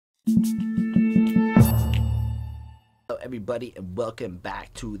Hello, everybody, and welcome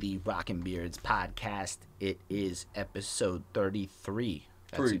back to the Rockin' Beards podcast. It is episode 33.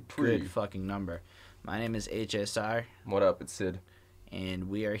 That's a good fucking number. My name is HSR. What up? It's Syd. And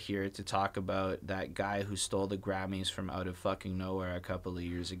we are here to talk about that guy who stole the Grammys from out of fucking nowhere a couple of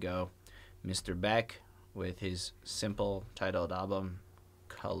years ago, Mr. Beck, with his simple titled album,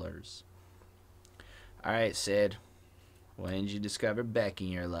 Colors. All right, Syd, when did you discover Beck in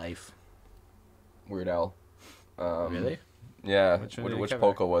your life? Weird Al. Really? Yeah. Which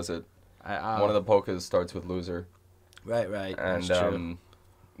polka was it? One of the polkas starts with Loser. Right. And that's true.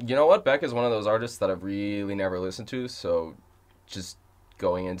 You know what? Beck is one of those artists that I've really never listened to, so just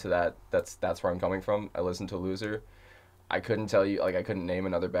going into that, that's where I'm coming from. I listened to Loser. I couldn't tell you, I couldn't name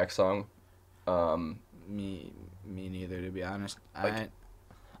another Beck song. Me neither, to be honest.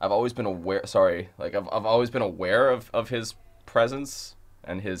 I've always been aware. I've always been aware of his presence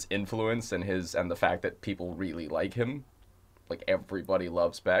and his influence and the fact that people really like him. Like, everybody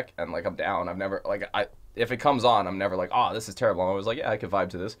loves Beck, and I'm down. I've never if it comes on, I'm never like, oh, this is terrible. I'm always like, yeah, I could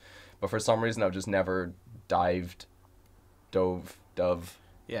vibe to this. But for some reason, I've just never dove.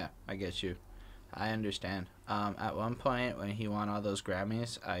 Yeah, I get you. I understand. At one point, when he won all those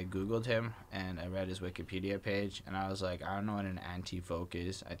Grammys, I Googled him, and I read his Wikipedia page, and I was like, I don't know what an anti-folk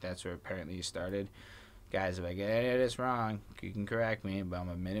is. That's where apparently he started. Guys, if I get any of this wrong, you can correct me, but I'm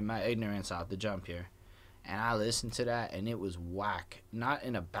admitting my ignorance off the jump here. And I listened to that, and it was whack. Not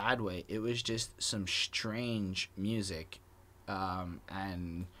in a bad way. It was just some strange music.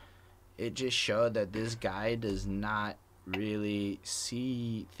 And it just showed that this guy does not really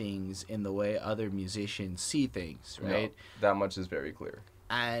see things in the way other musicians see things, right? No, that much is very clear.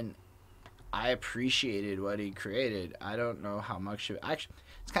 And I appreciated what he created. I don't know how much of actually,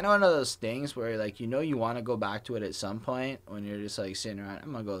 it's kind of one of those things where you want to go back to it at some point when you're just sitting around.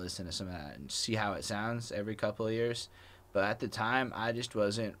 I'm gonna go listen to some of that and see how it sounds every couple of years. But at the time, I just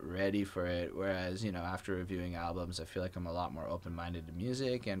wasn't ready for it. Whereas, after reviewing albums, I feel like I'm a lot more open-minded to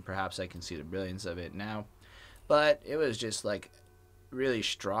music, and perhaps I can see the brilliance of it now. But it was just really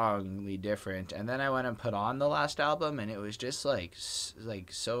strongly different. And then I went and put on the last album, and it was just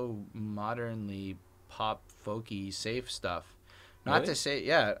so modernly pop folky safe stuff. Not to say,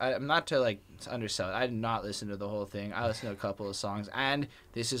 yeah, I'm not to undersell it. I did not listen to the whole thing. I listened to a couple of songs, and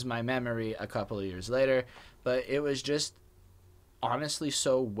this is my memory a couple of years later. But it was just honestly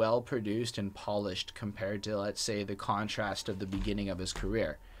so well produced and polished compared to, let's say, the contrast of the beginning of his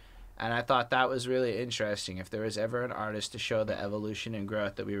career. And I thought that was really interesting. If there was ever an artist to show the evolution and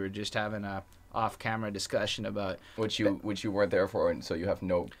growth that we were just having a off-camera discussion about, which you weren't there for, and so you have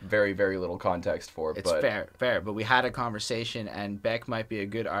no very, very little context for. It's fair. But we had a conversation, and Beck might be a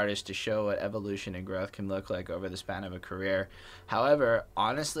good artist to show what evolution and growth can look like over the span of a career. However,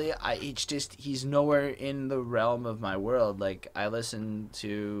 honestly, he's nowhere in the realm of my world. I listen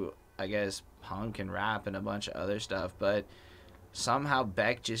to, I guess, punk and rap and a bunch of other stuff, but somehow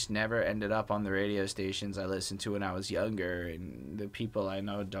Beck just never ended up on the radio stations I listened to when I was younger, and the people I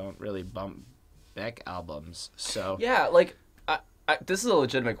know don't really bump Beck albums. So yeah, this is a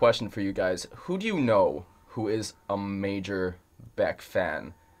legitimate question for you guys. Who do you know who is a major Beck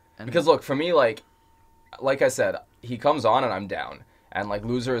fan? Because look, for me, like I said, he comes on and I'm down. And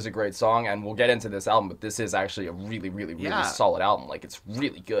Loser is a great song, and we'll get into this album, but this is actually a really, really, really solid album. It's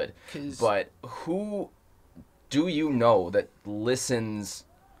really good. But who do you know that listens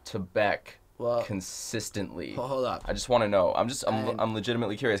to Beck consistently? Well, hold up. I just want to know. I'm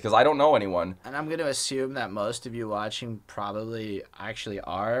legitimately curious because I don't know anyone. And I'm going to assume that most of you watching probably actually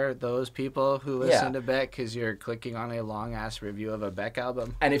are those people who listen to Beck because you're clicking on a long-ass review of a Beck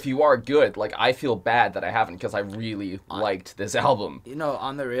album. And if you are good, I feel bad that I haven't because I really liked this album.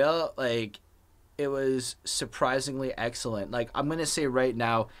 On the real, it was surprisingly excellent. I'm going to say right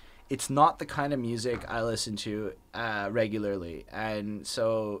now, it's not the kind of music I listen to regularly, and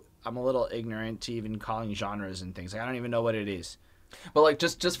so I'm a little ignorant to even calling genres and things. I don't even know what it is. But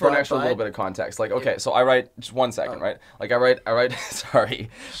just for an extra little bit of context, okay, so I write just 1 second, right? I write. Sorry,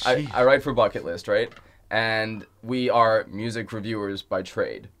 I write for Bucket List, right? And we are music reviewers by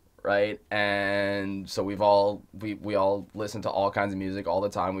trade, right? And so we all listen to all kinds of music all the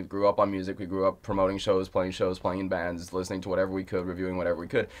time. We grew up on music. We grew up promoting shows, playing in bands, listening to whatever we could, reviewing whatever we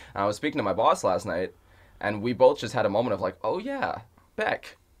could. And I was speaking to my boss last night, and we both just had a moment of oh yeah,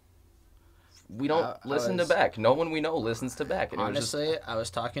 Beck. We don't listen to Beck. No one we know listens to Beck. And honestly, I was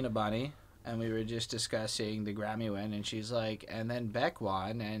talking to Bonnie, and we were just discussing the Grammy win, and she's like, and then Beck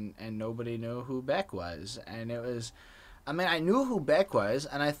won, and nobody knew who Beck was. And it was, I mean, I knew who Beck was,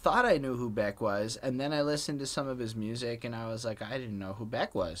 and I thought I knew who Beck was, and then I listened to some of his music, and I was like, I didn't know who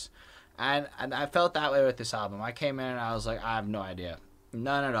Beck was. And I felt that way with this album. I came in and I was like, I have no idea.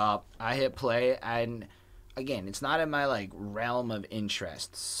 None at all. I hit play, and again, it's not in my like realm of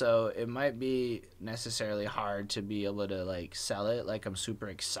interest, so it might be necessarily hard to be able to like sell it like I'm super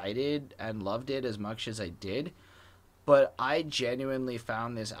excited and loved it as much as I did. But I genuinely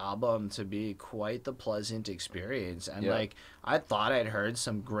found this album to be quite the pleasant experience. And, like, I thought I'd heard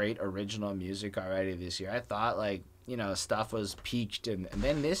some great original music already this year. I thought, like, you know, stuff was peaked. And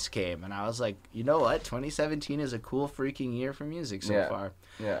then this came. And I was like, you know what? 2017 is a cool freaking year for music so far.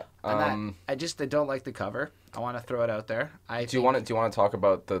 Yeah. And I don't like the cover. I want to throw it out there. Do you want to talk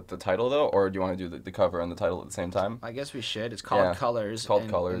about the title, though? Or do you want to do the cover and the title at the same time? I guess we should. It's called Colors. It's called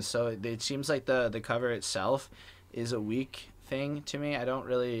Colors. And so it seems like the cover itself is a weak thing to me. I don't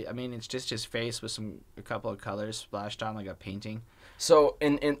really, I mean, it's just his face with a couple of colors splashed on like a painting. So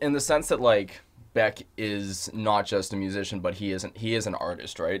in the sense that like Beck is not just a musician, but he is an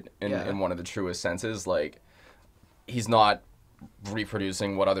artist, right? In one of the truest senses. Like, he's not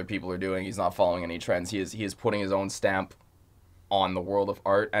reproducing what other people are doing. He's not following any trends. He is putting his own stamp on the world of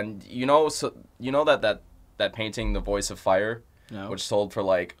art. And that painting, The Voice of Fire, which sold for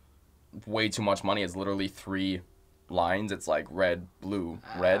like way too much money, is literally 3 lines. It's like red, blue,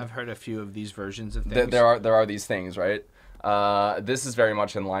 red. I've heard a few of these versions of things. There are these things, right? This is very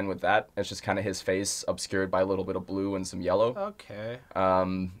much in line with that. It's just kind of his face obscured by a little bit of blue and some yellow. Okay.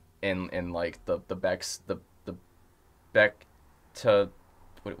 In like the Beck to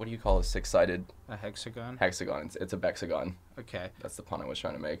what do you call a 6-sided? A hexagon. Hexagon. It's a Bexagon. Okay. That's the pun I was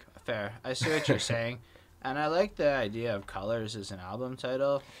trying to make. Fair. I see what you're saying. And I like the idea of Colors as an album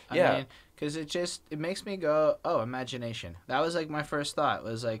title. I mean, because it makes me go, oh, imagination. That was like my first thought,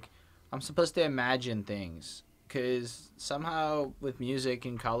 was like, I'm supposed to imagine things. Because somehow with music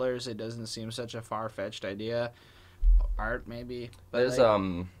and colors, it doesn't seem such a far-fetched idea. Art, maybe. But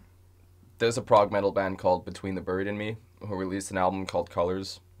there's a prog metal band called Between the Buried and Me who released an album called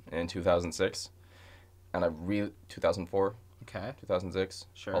Colors in 2006. And 2004. Okay. 2006.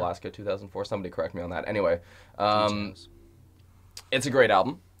 Sure. Alaska, 2004. Somebody correct me on that. Anyway, it's a great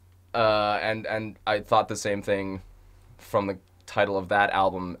album. And I thought the same thing from the title of that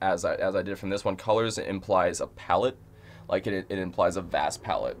album as I did from this one. Colors implies a palette. Like, it implies a vast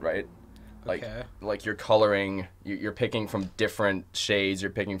palette, right? Like, like you're coloring, you're picking from different shades,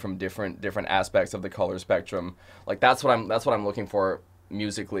 you're picking from different aspects of the color spectrum. Like, that's what I'm looking for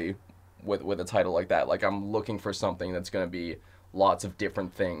musically with a title like that. Like, I'm looking for something that's going to be lots of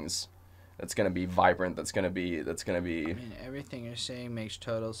different things, that's going to be vibrant, that's going to be I mean, everything you're saying makes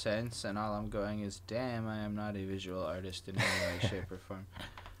total sense, and all I'm going is, damn, I am not a visual artist in any way, shape, or form.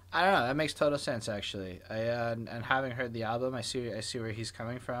 I don't know, that makes total sense, actually. And having heard the album, I see where he's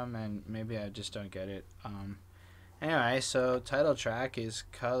coming from, and maybe I just don't get it. Anyway, so title track is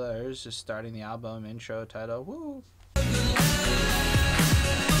Colors, just starting the album, intro, title, woo!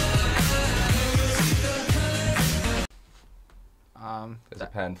 There's a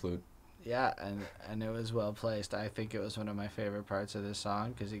pan flute. Yeah, and it was well placed. I think it was one of my favorite parts of this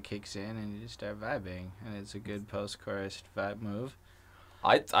song because it kicks in and you just start vibing, and it's a good post-chorus vibe move.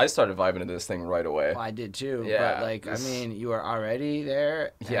 I started vibing to this thing right away. Well, I did too, Yeah, but like, I mean, you were already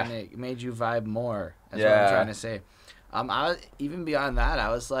there, and it made you vibe more. That's what Yeah. I'm trying to say. I was, even beyond that, I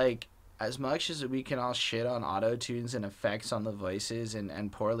was like, as much as we can all shit on auto-tunes and effects on the voices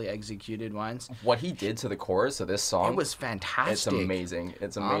and poorly executed ones, what he did to the chorus of this song, it was fantastic. It's amazing.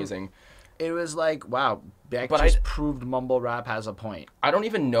 It's amazing. It was like, wow, Beck proved mumble rap has a point. I don't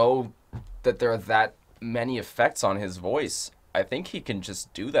even know that there are that many effects on his voice. I think he can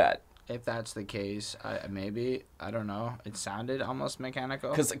just do that. If that's the case, maybe, I don't know. It sounded almost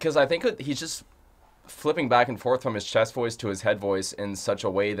mechanical. Because I think he's just flipping back and forth from his chest voice to his head voice in such a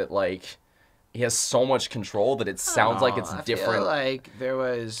way that, like, he has so much control that it sounds like it's different. I feel like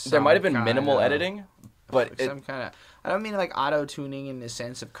there might have been minimal editing, but some kind of, I don't mean like auto-tuning in the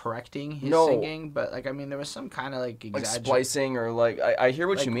sense of correcting his singing, but like, I mean, there was some kind of like splicing, or like, I hear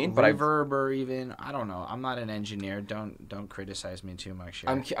what you mean, but reverb, or even, I don't know. I'm not an engineer. Don't criticize me too much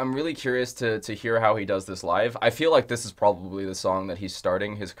here. I'm really curious to hear how he does this live. I feel like this is probably the song that he's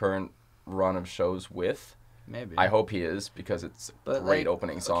starting his current run of shows with. Maybe. I hope he is, because it's a great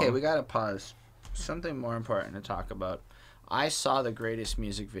opening song. Okay, we gotta pause. Something more important to talk about. I saw the greatest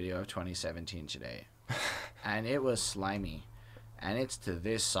music video of 2017 today. And it was slimy. And it's to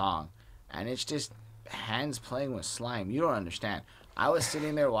this song. And it's just hands playing with slime. You don't understand. I was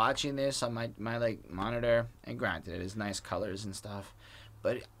sitting there watching this on my like monitor, and granted, it is nice colors and stuff.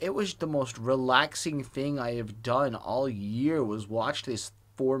 but it was the most relaxing thing I have done all year was watch this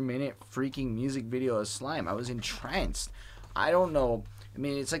 4-minute freaking music video of Slime. I was entranced. I don't know. I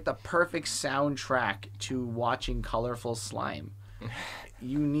mean, it's like the perfect soundtrack to watching colorful slime.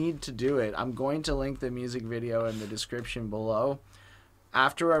 You need to do it. I'm going to link the music video in the description below.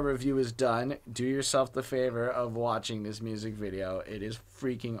 After our review is done, do yourself the favor of watching this music video. It is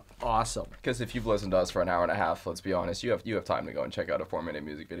freaking awesome. Because if you've listened to us for an hour and a half, let's be honest, you have time to go and check out a 4-minute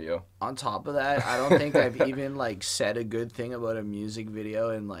music video. On top of that, I don't think I've even like said a good thing about a music video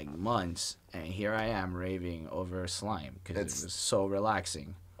in like months, and here I am raving over Slime because it was so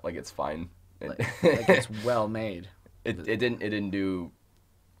relaxing. Like it's fine. Like it's well made. It didn't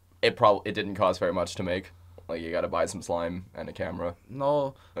cost very much to make. Like, you gotta buy some slime and a camera.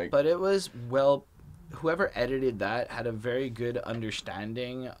 No, but it was, well, whoever edited that had a very good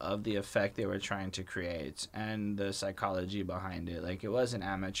understanding of the effect they were trying to create and the psychology behind it. Like, it wasn't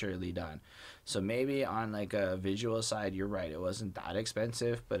amateurly done. So maybe on, like, a visual side, you're right, it wasn't that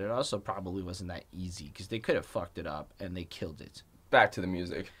expensive, but it also probably wasn't that easy because they could have fucked it up and they killed it. Back to the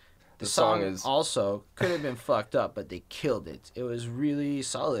music. The song is also could have been fucked up, but they killed it. It was really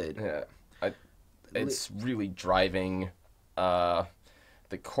solid. Yeah. It's really driving. The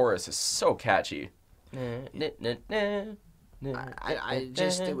chorus is so catchy. I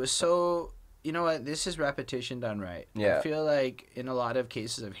just, it was so, you know what, this is repetition done right. Yeah. I feel like in a lot of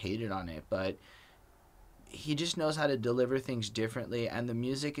cases I've hated on it, but he just knows how to deliver things differently, and the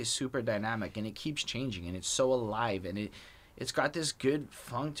music is super dynamic, and it keeps changing, and it's so alive, and it's got this good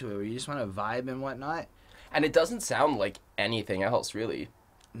funk to it where you just want to vibe and whatnot. And it doesn't sound like anything else, really.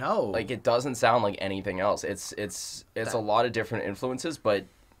 No. Like, it doesn't sound like anything else. It's a lot of different influences, but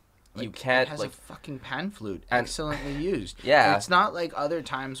you can't, it has like... a fucking pan flute, excellently used. Yeah. It's not like other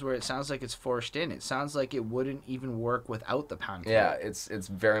times where it sounds like it's forced in. It sounds like it wouldn't even work without the pan flute. Yeah, it's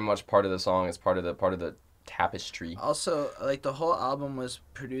very much part of the song. It's part of the tapestry. Also, like, the whole album was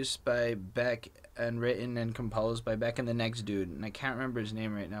produced by Beck and written and composed by Beck and the next dude, and I can't remember his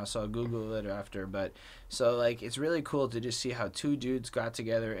name right now, so I'll Google it after. But so, like, it's really cool to just see how two dudes got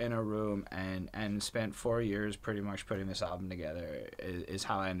together in a room and spent 4 years pretty much putting this album together is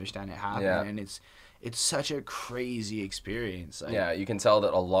how I understand it happened. Yeah. And it's such a crazy experience. Like, yeah, you can tell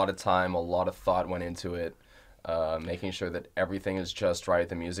that a lot of time, a lot of thought went into it. Making sure that everything is just right.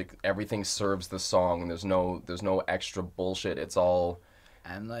 The music, everything serves the song. There's no extra bullshit. It's all...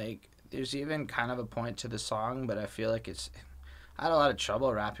 And, like, there's even kind of a point to the song, but I feel like I had a lot of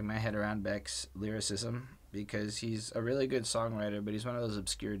trouble wrapping my head around Beck's lyricism because he's a really good songwriter, but he's one of those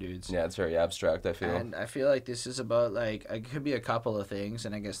obscure dudes. Yeah, it's very abstract, I feel. And I feel like this is about, like, it could be a couple of things,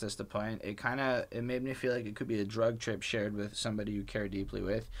 and I guess that's the point. It made me feel like it could be a drug trip shared with somebody you care deeply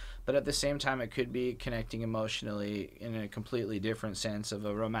with, but at the same time, it could be connecting emotionally in a completely different sense of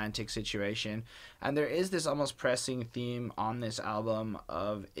a romantic situation. And there is this almost pressing theme on this album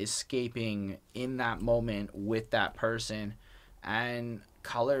of escaping in that moment with that person. And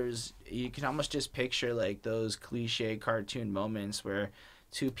colors, you can almost just picture like those cliche cartoon moments where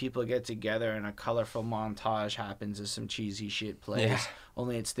two people get together and a colorful montage happens as some cheesy shit plays. Yeah.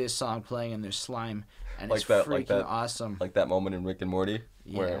 Only it's this song playing and there's slime, and Like it's that- freaking like that- awesome. Like that moment in Rick and Morty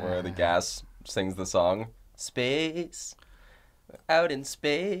where the gas sings the song. Space, out in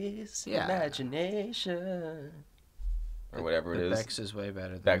space, Yeah. imagination. Or whatever it is. Beck's is way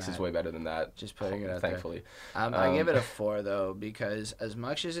better than Beck's that. is way better than that. Just putting it out thankfully. there. I give it a 4 though, because as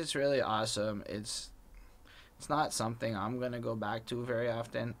much as it's really awesome, it's not something I'm gonna go back to very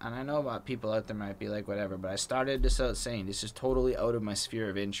often. And I know about people out there might be like whatever, but I started this out saying this is totally out of my sphere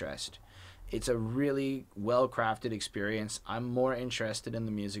of interest. It's a really well crafted experience. I'm more interested in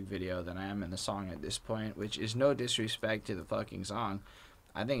the music video than I am in the song at this point, which is no disrespect to the fucking song.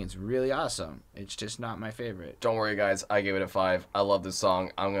 I think it's really awesome. It's just not my favorite. Don't worry, guys. I gave it a 5. I love this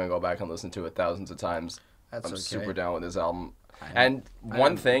song. I'm going to go back and listen to it thousands of times. That's I'm okay. super down with this album. I'm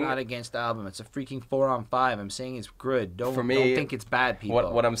thing... not against the album. It's a freaking 4 on 5. I'm saying it's good. Don't think it's bad,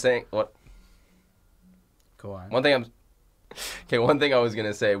 people. What I'm saying... Go on. One thing I was going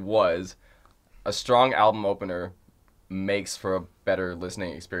to say was a strong album opener makes for a better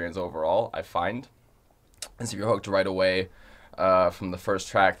listening experience overall, I find. And so if you're hooked right away from the first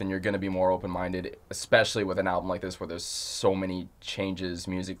track, then you're going to be more open-minded, especially with an album like this where there's so many changes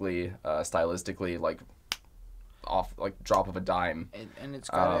musically, stylistically, like drop of a dime. And it's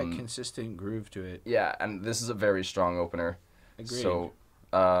got a consistent groove to it. Yeah, and this is a very strong opener. Agreed. So,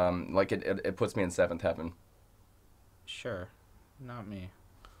 it puts me in 7th heaven. Sure. Not me.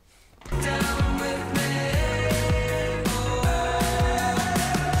 Down with me.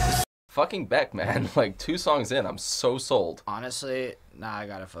 fucking Beck, man. Like 2 songs in, I'm so sold. Honestly, nah, I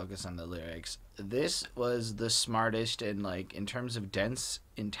gotta focus on the lyrics. This was the smartest and, like, in terms of dense,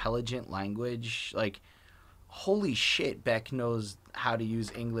 intelligent language, like, holy shit, Beck knows how to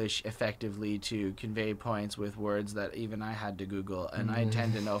use English effectively to convey points with words that even I had to Google, and I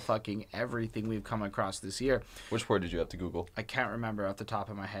tend to know fucking everything we've come across this year. Which word did you have to Google? I can't remember off the top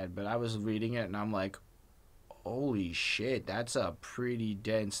of my head, but I was reading it and I'm like, holy shit, that's a pretty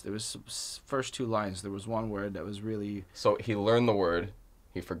dense. There was first 2 lines. There was one word that was really. So he learned the word,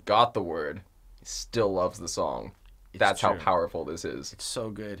 he forgot the word, he still loves the song. That's how powerful this is. It's so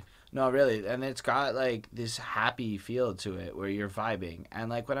good. No, really, and it's got like this happy feel to it where you're vibing, and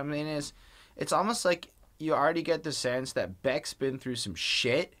like what I mean is, it's almost like you already get the sense that Beck's been through some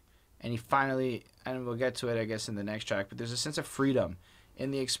shit, and he finally, and we'll get to it I guess in the next track, but there's a sense of freedom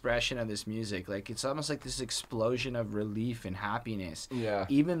in the expression of this music. Like it's almost like this explosion of relief and happiness. Yeah.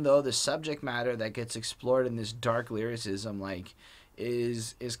 Even though the subject matter that gets explored in this dark lyricism, like,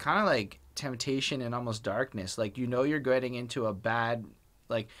 is kind of like temptation and almost darkness. Like, you know, you're getting into a bad.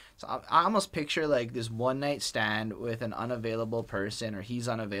 Like, so I almost picture like this one night stand with an unavailable person, or he's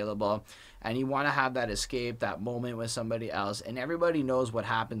unavailable, and you want to have that escape, that moment with somebody else, and everybody knows what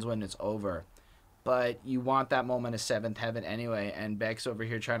happens when it's over, but you want that moment of seventh heaven anyway, and Beck's over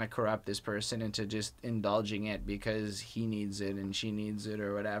here trying to corrupt this person into just indulging it because he needs it and she needs it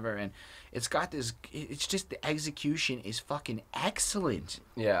or whatever, and it's got this, it's just, the execution is fucking excellent.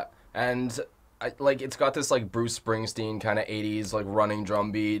 Yeah, and like it's got this like Bruce Springsteen kind of 80s like running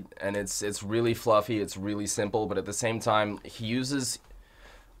drum beat, and it's really fluffy, it's really simple, but at the same time he uses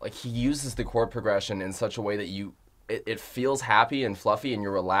the chord progression in such a way that it feels happy and fluffy and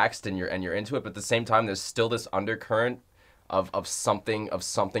you're relaxed and you're into it, but at the same time there's still this undercurrent of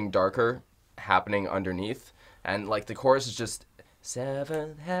something darker happening underneath, and like the chorus is just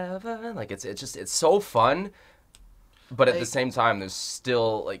seventh heaven, like it's so fun. But at the same time, there's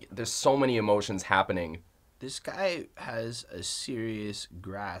still, like, there's so many emotions happening. This guy has a serious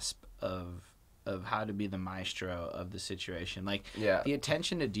grasp of how to be the maestro of the situation. Like, yeah. The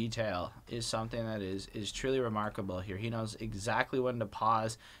attention to detail is something that is truly remarkable here. He knows exactly when to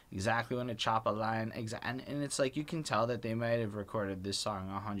pause, exactly when to chop a line, and it's like you can tell that they might have recorded this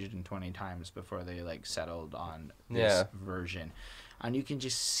song 120 times before they, like, settled on this version. And you can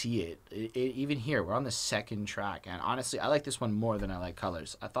just see it. Even here, we're on the 2nd track. And honestly, I like this one more than I like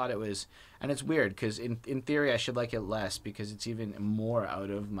Colors. I thought it was... And it's weird, because in theory, I should like it less, because it's even more out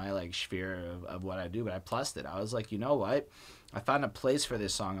of my, like, sphere of what I do. But I plussed it. I was like, you know what? I found a place for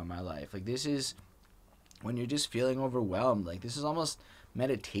this song in my life. Like, this is... When you're just feeling overwhelmed. Like, this is almost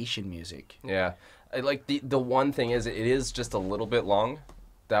meditation music. Yeah. Like, the one thing is, it is just a little bit long.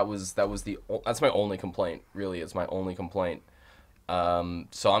 That's my only complaint, really. It's my only complaint.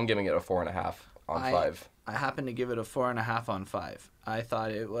 So I'm giving it a 4.5 on 5. I happen to give it a 4.5 on 5. I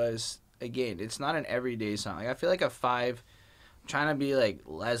thought it was, again, it's not an everyday song. Like, I feel like a 5, I'm trying to be like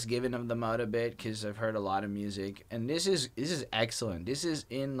less giving of them out a bit because I've heard a lot of music, and this is excellent. This is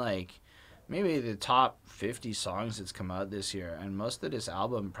in like maybe the top 50 songs that's come out this year, and most of this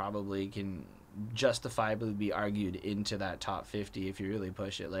album probably can justifiably be argued into that top 50 if you really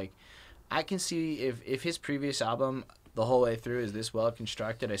push it. Like, I can see if his previous album the whole way through is this well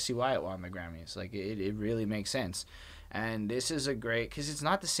constructed, I see why it won the Grammys. Like, it really makes sense. And this is a great, because it's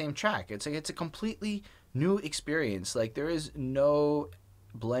not the same track. It's like, it's a completely new experience. Like, there is no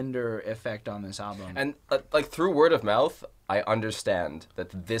blender effect on this album. And like through word of mouth, I understand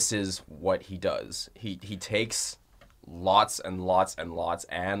that this is what he does. He takes lots and lots and lots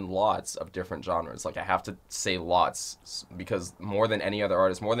and lots of different genres. Like, I have to say lots, because more than any other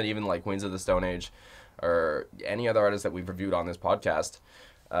artist, more than even like Queens of the Stone Age or any other artist that we've reviewed on this podcast,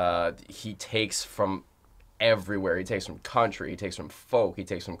 he takes from everywhere. He takes from country, he takes from folk, he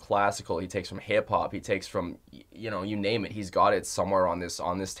takes from classical, he takes from hip-hop, he takes from, you know, you name it, he's got it somewhere on this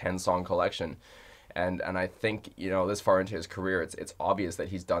 10-song collection. And I think, you know, this far into his career, it's obvious that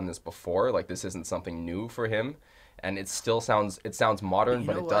he's done this before. Like, this isn't something new for him, and it sounds modern,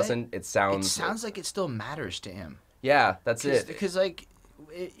 but it doesn't. It sounds like it still matters to him. Yeah, that's it. Because, like,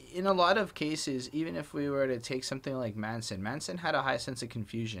 in a lot of cases, even if we were to take something like Manson had a high sense of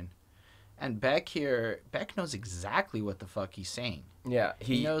confusion. And Beck knows exactly what the fuck he's saying. Yeah,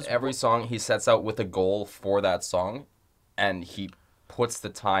 he knows every song he sets out with a goal for that song, and he puts the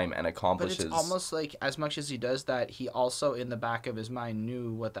time and accomplishes. But it's almost like, as much as he does that, he also, in the back of his mind,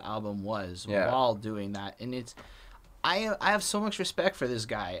 knew what the album was while doing that. And I have so much respect for this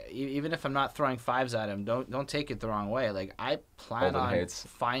guy. Even if I'm not throwing fives at him, don't take it the wrong way. Like, I plan on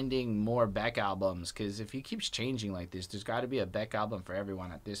finding more Beck albums, because if he keeps changing like this, there's got to be a Beck album for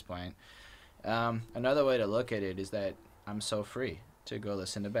everyone at this point. Another way to look at it is that I'm so free to go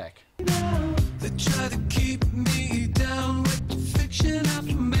listen to Beck. They try to keep me down with the fiction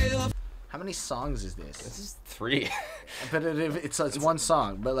of mail. How many songs is this? This is 3. But it's one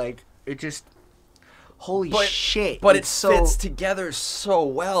song, but like it just holy shit! But it fits together so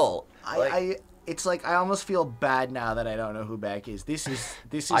well. It's like I almost feel bad now that I don't know who Beck is. This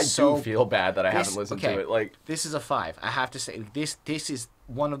is I do feel bad that I haven't listened to it. Like, this is a 5. I have to say this is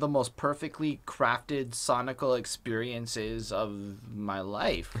one of the most perfectly crafted sonical experiences of my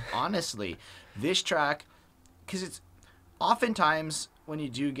life. Honestly, this track, because it's oftentimes when you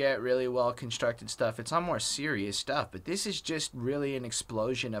do get really well constructed stuff, it's on more serious stuff, but this is just really an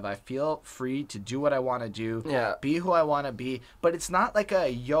explosion of I feel free to do what I want to do, be who I want to be, but it's not like a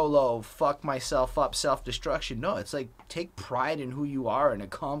YOLO fuck myself up self-destruction. No, it's like take pride in who you are and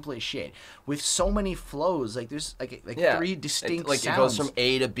accomplish it with so many flows. Like there's like 3 distinct sounds. It goes from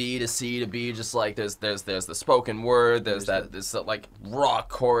A to B to C to B, just like there's the spoken word, there's like rock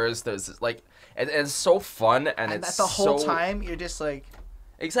chorus, there's this, like and it's so fun, and it's the whole time you're just like,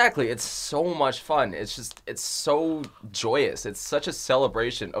 exactly, it's so much fun. It's so joyous. It's such a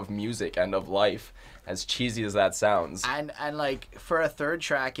celebration of music and of life, as cheesy as that sounds. And like for a third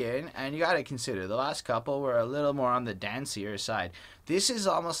track in, and you got to consider the last couple were a little more on the dancier side. This is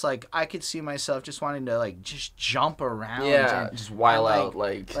almost like I could see myself just wanting to like just jump around, and just while out,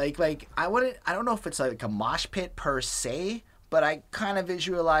 like I don't know if it's like a mosh pit per se, but I kind of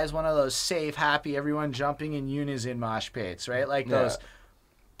visualize one of those safe, happy, everyone jumping in unison mosh pits, right? Like those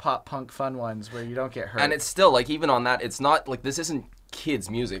pop punk fun ones where you don't get hurt. And it's still like, even on that, it's not like this isn't kids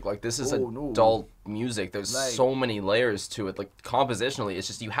music. Like this is adult music. There's like, so many layers to it. Like compositionally, it's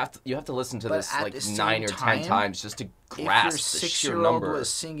just you have to listen to this like 9 or 10 times just to grasp the sheer number. If your 6-year-old was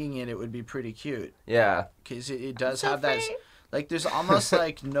singing it would be pretty cute. Yeah, because it does have that. Like there's almost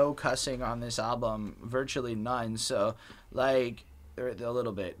like no cussing on this album, virtually none. So like a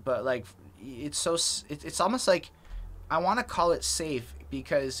little bit, but like it's almost like I want to call it safe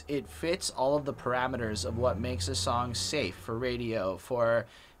because it fits all of the parameters of what makes a song safe for radio, for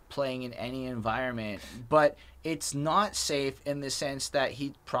playing in any environment. But it's not safe in the sense that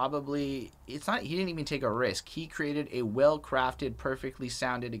he didn't even take a risk. He created a well-crafted, perfectly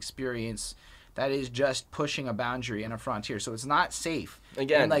sounded experience that is just pushing a boundary and a frontier. So it's not safe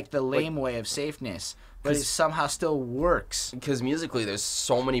in like the lame way of safeness, but it somehow still works. Because musically, there's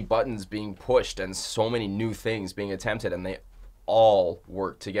so many buttons being pushed and so many new things being attempted, and they all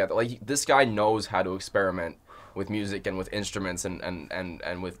work together. Like this guy knows how to experiment with music and with instruments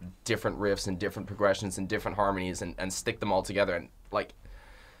and with different riffs and different progressions and different harmonies and stick them all together. And like,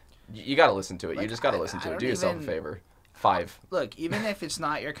 you got to listen to it. Like, you just got to listen to it. Do yourself a favor. 5. Look, even if it's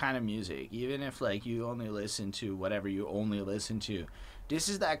not your kind of music, even if like you only listen to whatever you only listen to, this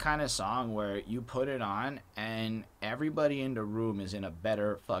is that kind of song where you put it on and everybody in the room is in a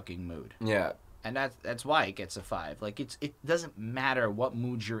better fucking mood. Yeah. And that's why it gets a 5. Like it doesn't matter what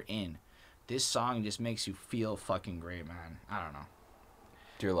mood you're in. This song just makes you feel fucking great, man. I don't know.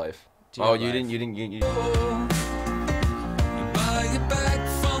 Dear Life. Dear Life. You didn't.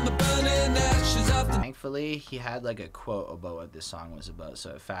 Thankfully, he had like a quote about what this song was about,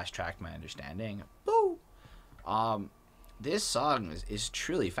 so it fast-tracked my understanding. Boo! This song is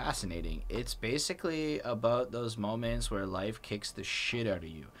truly fascinating. It's basically about those moments where life kicks the shit out of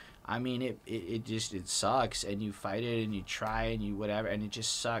you. I mean, it sucks, and you fight it, and you try, and you whatever, and it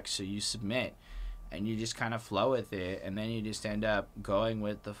just sucks, so you submit, and you just kind of flow with it, and then you just end up going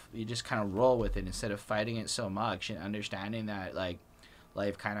with you just kind of roll with it instead of fighting it so much, and understanding that, like,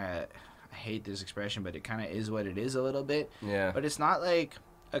 life kind of, I hate this expression, but it kind of is what it is a little bit. Yeah. But it's not like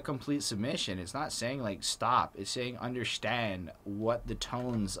a complete submission. It's not saying like stop. It's saying understand what the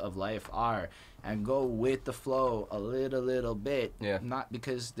tones of life are and go with the flow a little bit. Yeah. Not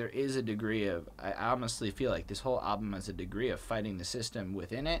because there is a degree of, I honestly feel like this whole album has a degree of fighting the system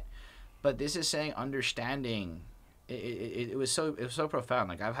within it, but this is saying understanding. It was so profound.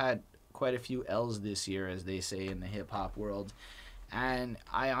 Like I've had quite a few L's this year, as they say in the hip hop world. And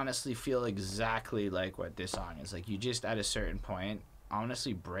I honestly feel exactly like what this song is. Like, you just, at a certain point,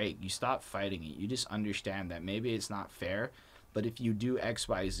 honestly break. You stop fighting it. You just understand that maybe it's not fair, but if you do X,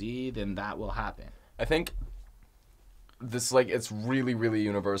 Y, Z, then that will happen. I think this, like, it's really, really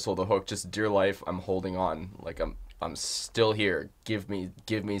universal, the hook. Just, dear life, I'm holding on. Like, I'm still here. Give me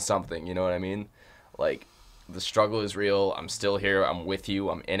something. You know what I mean? Like, the struggle is real. I'm still here. I'm with you.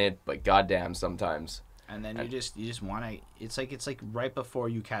 I'm in it. But goddamn, sometimes. And then you just want to. It's like right before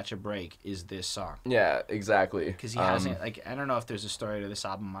you catch a break is this song. Yeah, exactly. Because he hasn't like, I don't know if there's a story to this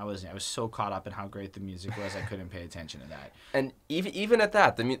album. I was so caught up in how great the music was, I couldn't pay attention to that. And even at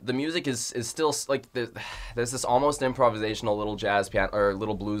that, the music is still like there's this almost improvisational little jazz piano or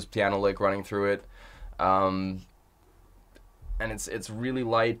little blues piano lick running through it, and it's really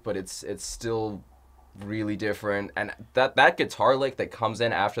light, but it's still really different. And that guitar lick that comes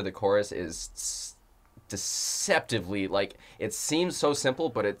in after the chorus is deceptively, like, it seems so simple,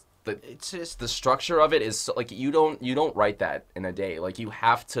 but it's just the structure of it is so, like, you don't write that in a day. Like, you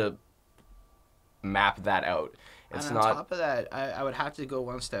have to map that out. It's and not. On top of that, I would have to go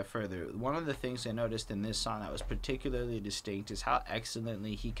one step further. One of the things I noticed in this song that was particularly distinct is how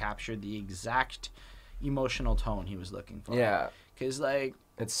excellently he captured the exact emotional tone he was looking for. Yeah. Because, like,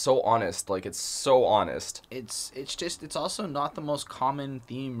 it's so honest. Like, it's so honest. It's also not the most common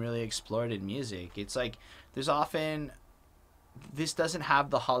theme really explored in music. It's like there's often, this doesn't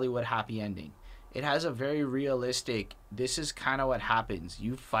have the Hollywood happy ending. It has a very realistic, this is kind of what happens.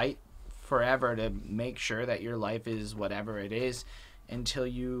 You fight forever to make sure that your life is whatever it is until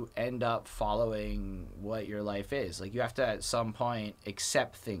you end up following what your life is. Like, you have to at some point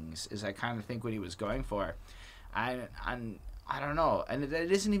accept things, is I kind of think what he was going for. And I don't know. And it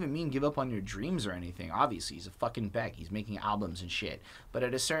doesn't even mean give up on your dreams or anything. Obviously, he's a fucking Beck. He's making albums and shit. But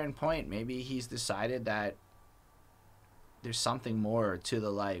at a certain point, maybe he's decided that there's something more to the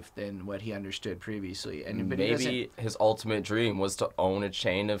life than what he understood previously. And maybe his ultimate dream was to own a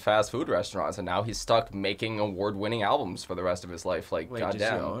chain of fast food restaurants, and now he's stuck making award-winning albums for the rest of his life. Like, wait, goddamn.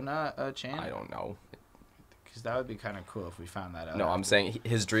 Does he own a chain? I don't know. Because that would be kind of cool if we found that out. No, I'm saying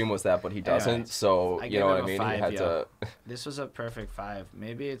his dream was that, but he doesn't. Anyway, so, you know what I mean? 5, he had to... This was a perfect 5.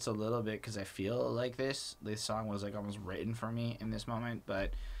 Maybe it's a little bit because I feel like this song was like almost written for me in this moment,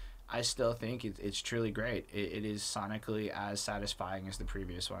 but I still think it's truly great. It is sonically as satisfying as the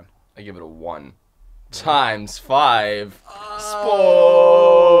previous one. I give it a 1 times 5.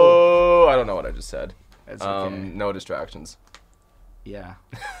 Oh! I don't know what I just said. That's okay. No distractions. Yeah.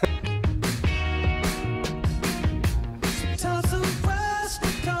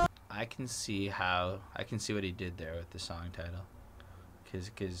 I can see what he did there with the song title,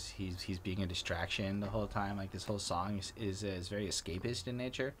 because he's being a distraction the whole time. Like, this whole song is very escapist in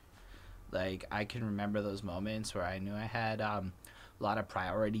nature. Like, I can remember those moments where I knew I had a lot of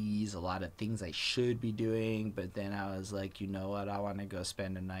priorities, a lot of things I should be doing, but then I was like, you know what, I want to go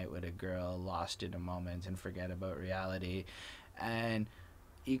spend a night with a girl, lost in a moment, and forget about reality. And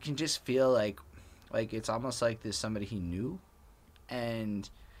you can just feel like it's almost like there's somebody he knew, and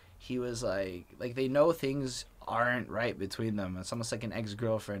he was like they know things aren't right between them. It's almost like an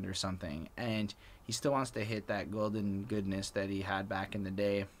ex-girlfriend or something, and he still wants to hit that golden goodness that he had back in the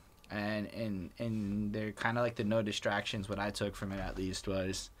day. And they're kind of like the no distractions. What I took from it, at least,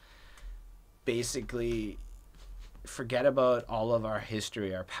 was basically forget about all of our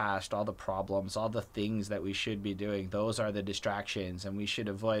history, our past, all the problems, all the things that we should be doing. Those are the distractions, and we should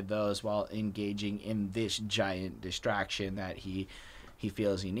avoid those while engaging in this giant distraction that he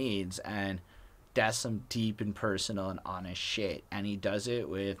feels he needs. And that's some deep and personal and honest shit, and he does it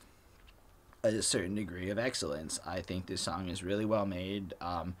with a certain degree of excellence. I think this song is really well made.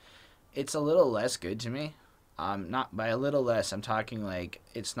 It's a little less good to me. Not by a little less, I'm talking like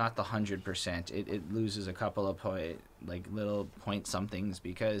it's not the 100%. It loses a couple of little point somethings,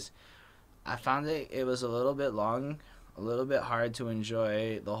 because I found it was a little bit long, a little bit hard to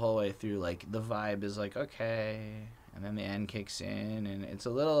enjoy the whole way through. Like, the vibe is like, okay, and then the end kicks in, and it's a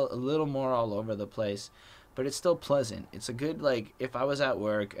little more all over the place, but it's still pleasant. It's a good, like, if I was at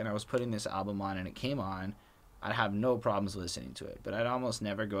work and I was putting this album on and it came on, I'd have no problems listening to it, but I'd almost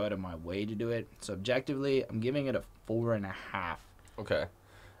never go out of my way to do it. So objectively, I'm giving it a 4.5. Okay.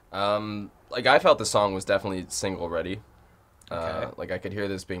 Like, I felt the song was definitely single ready. Okay. Like, I could hear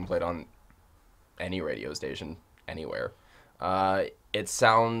this being played on any radio station, anywhere. It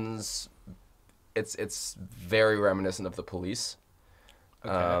sounds, it's very reminiscent of The Police,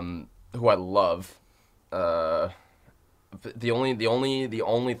 Okay. who I love. The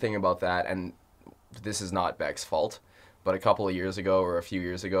only thing about that, and this is not Beck's fault, but a couple of years ago or a few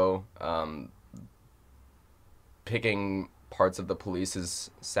years ago, picking parts of The Police's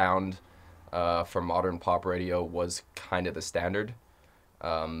sound for modern pop radio was kind of the standard.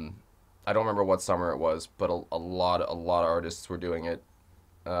 I don't remember what summer it was, but a lot of artists were doing it,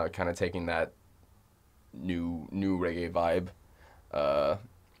 kind of taking that new reggae vibe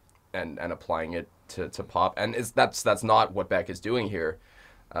and applying it to pop. And that's not what Beck is doing here.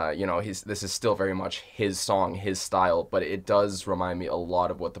 This is still very much his song, his style, but it does remind me a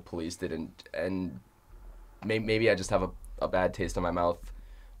lot of what The Police did, and maybe I just have a bad taste in my mouth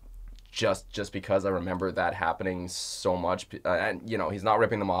just because I remember that happening so much. And, you know, he's not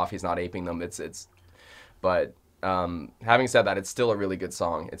ripping them off. He's not aping them. But having said that, it's still a really good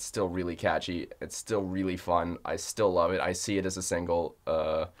song. It's still really catchy. It's still really fun. I still love it. I see it as a single.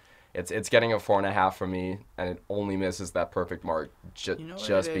 It's getting a 4.5 from me, and it only misses that perfect mark just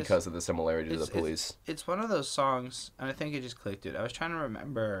because of the similarity to the Police. It's one of those songs, and I think it just clicked it. I was trying to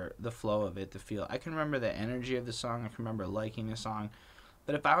remember the flow of it, the feel. I can remember the energy of the song. I can remember liking the song.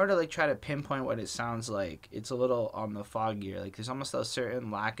 But if I were to like try to pinpoint what it sounds like, it's a little on the foggier. Like there's almost a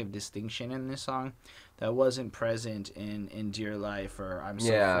certain lack of distinction in this song that wasn't present in Dear Life or I'm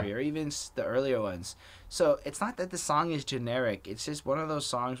So Free or even the earlier ones. So it's not that the song is generic. It's just one of those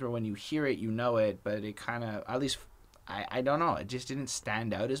songs where when you hear it, you know it, but it kind of, at least I don't know, it just didn't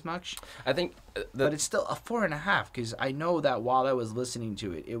stand out as much. I think, but it's still a 4.5 because I know that while I was listening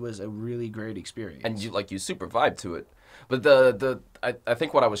to it, it was a really great experience. And you super vibe to it. But I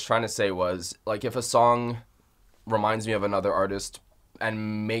think what I was trying to say was, like, if a song reminds me of another artist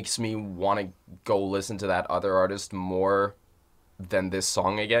and makes me want to go listen to that other artist more than this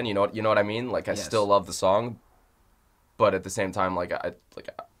song again, you know what I mean? Like, I still love the song, but at the same time, like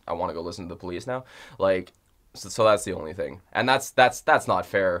I want to go listen to the Police now. Like, so that's the only thing. And that's not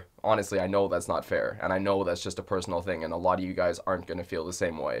fair. Honestly, I know that's not fair, and I know that's just a personal thing, and a lot of you guys aren't going to feel the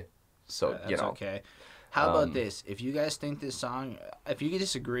same way. So, that's okay. How about this? If you guys think this song, if you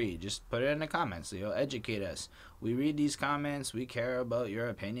disagree, just put it in the comments. Educate us. We read these comments. We care about your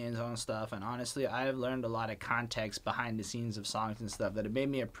opinions on stuff. And honestly, I've learned a lot of context behind the scenes of songs and stuff that have made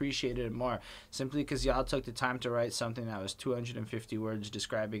me appreciate it more. Simply because y'all took the time to write something that was 250 words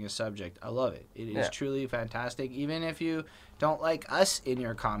describing a subject. I love it. It is truly fantastic. Even if you don't like us in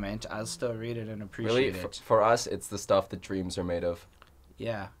your comment, I'll still read it and appreciate it. For us, it's the stuff that dreams are made of.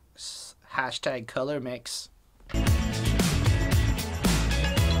 Yeah. Hashtag color mix.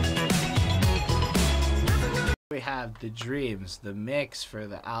 We have the dreams, the mix for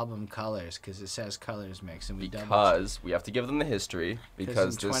the album Colors, because it says Colors Mix, and we have to give them the history.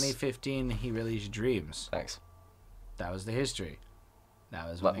 Because in 2015 he released Dreams. Thanks. That was the history. That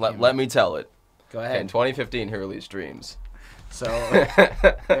was let me tell it. Go ahead. In 2015 he released Dreams. So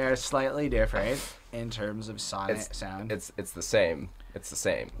they're slightly different in terms of sound. It's the same. It's the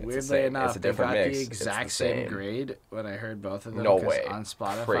same. Weirdly enough, it's a different they got mix. the exact same grade when I heard both of them. No way. On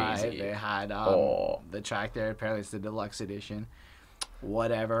Spotify, Crazy. they had the track there. Apparently, it's the deluxe edition.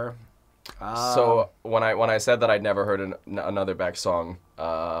 Whatever. So when I said that I'd never heard another Beck song,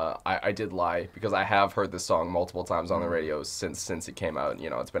 I did lie, because I have heard this song multiple times on the radio since it came out. You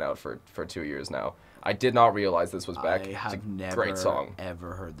know, it's been out for 2 years now. I did not realize this was Beck. I have never great song.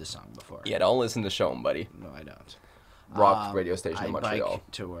 Ever heard this song before. Yeah, don't listen to Show'em, buddy. No, I don't. Rock radio station in Montreal. I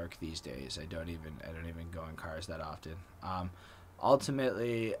bike to work these days. I don't even go in cars that often.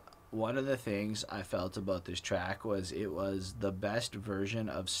 Ultimately, one of the things I felt about this track was it was the best version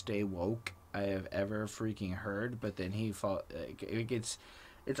of Stay Woke I have ever freaking heard. But then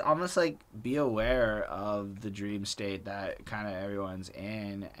it's almost like be aware of the dream state that kind of everyone's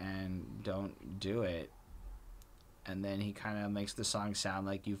in and don't do it. And then he kind of makes the song sound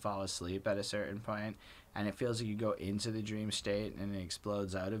like you fall asleep at a certain point, and it feels like you go into the dream state and it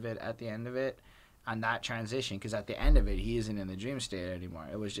explodes out of it at the end of it. And that transition, because at the end of it, he isn't in the dream state anymore.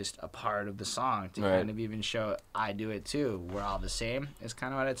 It was just a part of the song to kind of even show I do it too. We're all the same is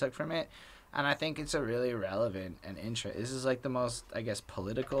kind of what I took from it. And I think it's a really relevant and interesting. This is like the most, I guess,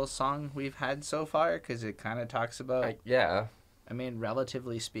 political song we've had so far, because it kind of talks about... I mean,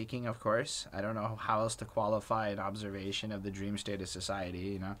 relatively speaking, of course. I don't know how else to qualify an observation of the dream state of society,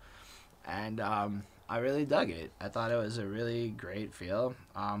 you know. And I really dug it. I thought it was a really great feel.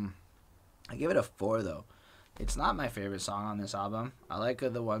 I give it a 4, though. It's not my favorite song on this album. I like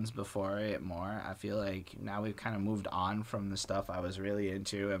the ones before it more. I feel like now we've kind of moved on from the stuff I was really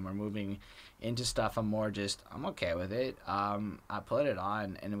into, and we're moving into stuff I'm okay with it. I put it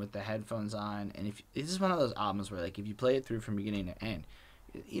on, and with the headphones on, and this is one of those albums where, like, if you play it through from beginning to end,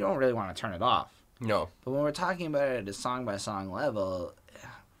 you don't really want to turn it off. No. But when we're talking about it at a song-by-song level,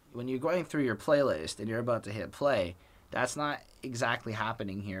 when you're going through your playlist and you're about to hit play, that's not exactly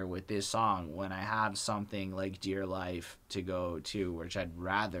happening here with this song when I have something like Dear Life to go to, which I'd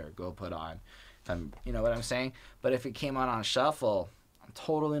rather go put on. You know what I'm saying? But if it came on shuffle, I'm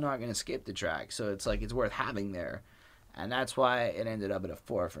totally not going to skip the track. So it's like it's worth having there. And that's why it ended up at a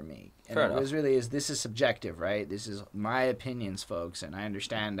 4 for me. And Fair enough. This is subjective, right? This is my opinions, folks. And I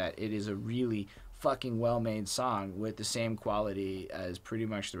understand that it is a really fucking well-made song with the same quality as pretty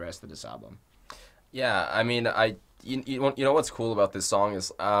much the rest of this album. Yeah, I mean, you know what's cool about this song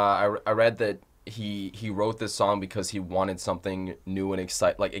is I read that he wrote this song because he wanted something new and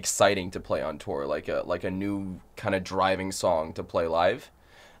exciting to play on tour, like a new kind of driving song to play live.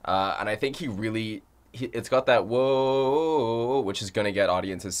 And I think it's got that whoa, which is gonna get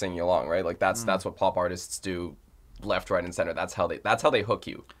audiences singing along, right? Like that's what pop artists do, left, right, and center. That's how they hook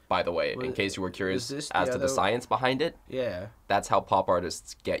you. By the way, in case you were curious as to the science behind it, yeah, that's how pop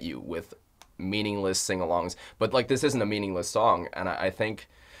artists get you, with meaningless sing-alongs. But like, this isn't a meaningless song, and I think.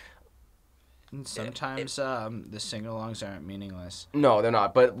 And sometimes the sing-alongs aren't meaningless. No, they're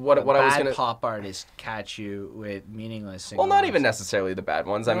not. But what I was gonna. Bad pop artists catch you with meaningless sing-alongs. Well, not even necessarily the bad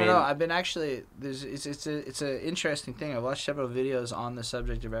ones. I mean, no. I've been actually. It's an interesting thing. I watched several videos on the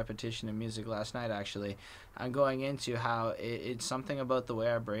subject of repetition in music last night. Actually, I'm going into how it's something about the way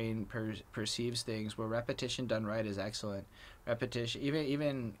our brain perceives things. Where repetition done right is excellent. Repetition,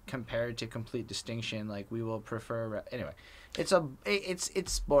 even compared to complete distinction, like we will prefer. Anyway.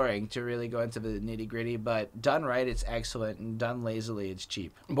 It's boring to really go into the nitty gritty, but done right, it's excellent, and done lazily, it's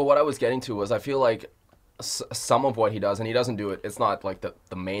cheap. But what I was getting to was, I feel like some of what he does, and he doesn't do it. It's not like the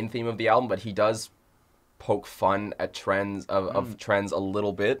main theme of the album, but he does poke fun at trends of trends a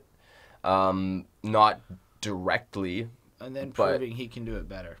little bit, not directly, and then proving he can do it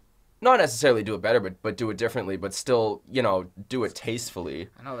better. Not necessarily do it better, but do it differently, but still, do it tastefully.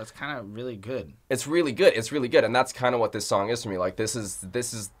 I know, that's kind of really good. It's really good. It's really good, and that's kind of what this song is for me. Like, this is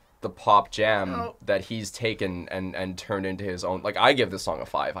the pop jam that he's taken and turned into his own. Like, I give this song a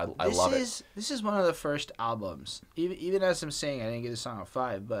 5. I love it. This is one of the first albums. Even as I'm saying, I didn't give this song a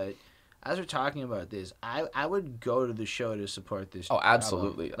 5, but as we're talking about this, I would go to the show to support this. Oh,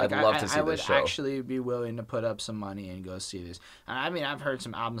 absolutely. Like, I'd love to see this show. I would actually be willing to put up some money and go see this. And I mean, I've heard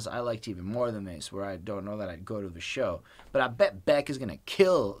some albums I liked even more than this, where I don't know that I'd go to the show. But I bet Beck is going to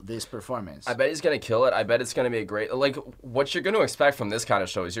kill this performance. I bet he's going to kill it. I bet it's going to be a great... Like, what you're going to expect from this kind of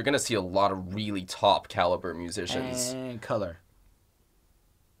show is you're going to see a lot of really top caliber musicians. And color.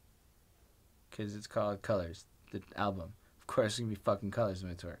 Because it's called Colors, the album. Of course, it's going to be fucking Colors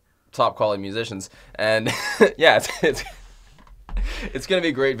when I tour. Top quality musicians, and yeah, it's gonna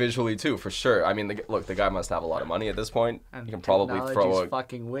be great visually too, for sure. I mean, the guy must have a lot of money at this point. And he can probably throw a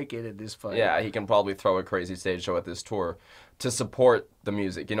fucking wicked at this point. Yeah, he can probably throw a crazy stage show at this tour to support the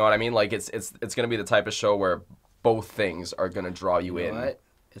music. You know what I mean? Like, it's gonna be the type of show where both things are gonna draw you in. What?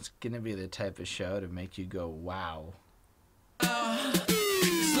 It's gonna be the type of show to make you go wow.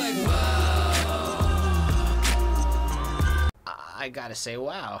 It's like wow. I gotta say,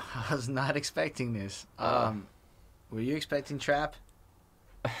 wow. I was not expecting this. Were you expecting trap?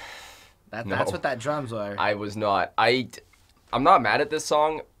 That's what that drums were. I was not. I'm not mad at this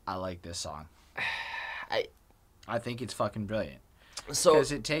song. I like this song. I think it's fucking brilliant. So,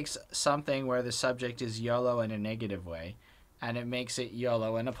 because it takes something where the subject is YOLO in a negative way, and it makes it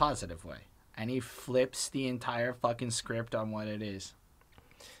YOLO in a positive way. And he flips the entire fucking script on what it is.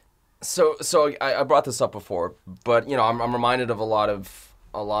 So I brought this up before, but I'm reminded of a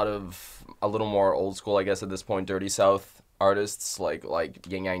little more old school, I guess at this point, Dirty South artists like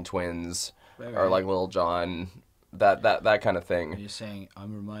Yin Yang Twins, right. Or like Lil Jon, that kind of thing. You're saying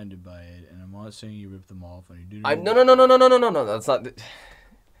I'm reminded by it, and I'm not saying you ripped them off and you didn't. No. That's not.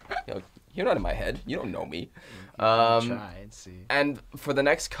 You're not in my head. You don't know me. Try and see. And for the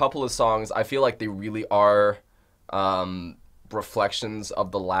next couple of songs, I feel like they really are reflections of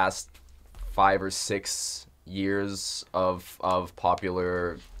the last 5 or 6 years of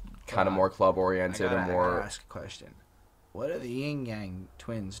popular, kind of more club oriented and more. I gotta ask a question. What have the Yin Yang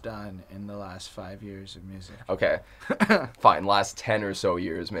Twins done in the last 5 years of music? Okay, fine. Last 10 or so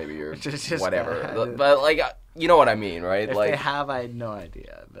years, maybe, or just whatever. But like, you know what I mean, right? If like, they have, I had no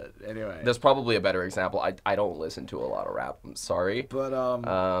idea. But anyway, there's probably a better example. I don't listen to a lot of rap. I'm sorry. But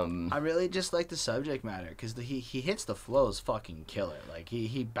I really just like the subject matter because he hits the flows fucking killer. Like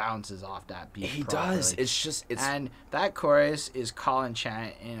he bounces off that beat. He properly. does. It's and that chorus is call and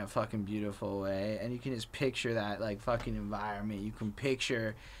chant in a fucking beautiful way, and you can just picture that like fucking environment. You can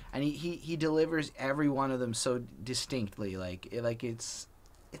picture, and he delivers every one of them so distinctly. Like it's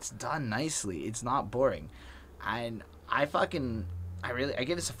done nicely. It's not boring. And I give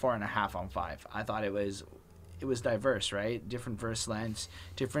this a 4.5 on 5. I thought it was diverse, right? Different verse lengths,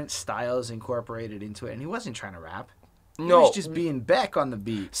 different styles incorporated into it, and he wasn't trying to rap. He was just being Beck on the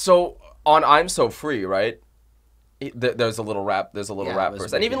beat. So on "I'm So Free," right? There's a little rap. There's a little rap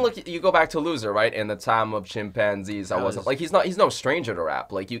verse, and even look, you go back to "Loser," right? In the time of chimpanzees, I wasn't like he's no stranger to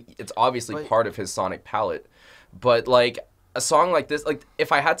rap. Like it's obviously part of his sonic palette. But like a song like this, like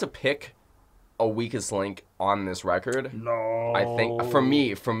if I had to pick a weakest link on this record, No. I think for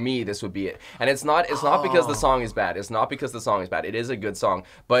me, this would be it. And it's not because the song is bad. It's not because the song is bad. It is a good song,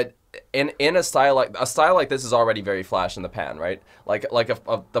 but in a style like this is already very flash in the pan, right? Like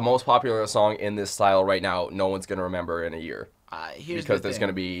the most popular song in this style right now, no one's gonna remember in a year. Because there's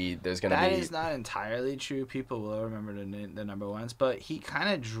gonna be that is not entirely true. People will remember the number ones, but he kind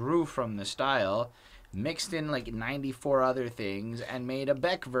of drew from the style, mixed in like 94 other things, and made a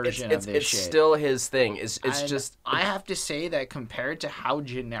Beck version of this shit. It's still his thing. It's just. I have to say that compared to how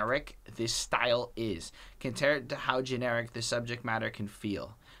generic this style is, compared to how generic the subject matter can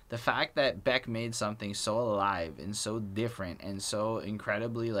feel, the fact that Beck made something so alive and so different and so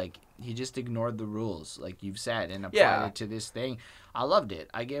incredibly, like, he just ignored the rules, like you've said, and applied it to this thing. I loved it.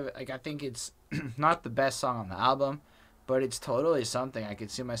 I think it's not the best song on the album, but it's totally something I could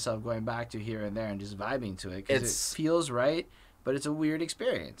see myself going back to here and there and just vibing to it, because it feels right, but it's a weird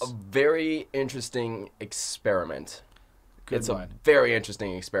experience. A very interesting experiment. It's a very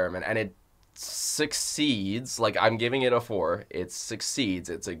interesting experiment, and it succeeds. Like, I'm giving it a 4. It succeeds.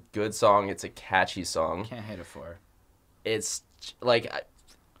 It's a good song. It's a catchy song. Can't hit a 4. It's like,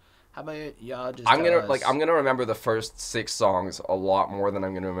 how about y'all just I'm gonna remember the first 6 songs a lot more than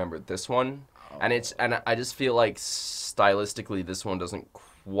I'm gonna remember this one. And I just feel like stylistically this one doesn't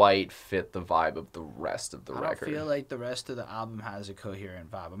quite fit the vibe of the rest of the record. I don't feel like the rest of the album has a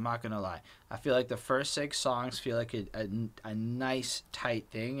coherent vibe. I'm not gonna lie. I feel like the first 6 songs feel like a nice tight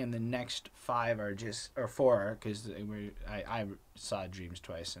thing, and the next 5 are just, or 4, because I saw Dreams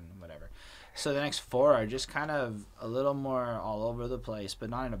twice and whatever. So the next 4 are just kind of a little more all over the place, but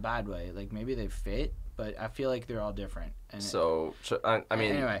not in a bad way. Like, maybe they fit, but I feel like they're all different. And I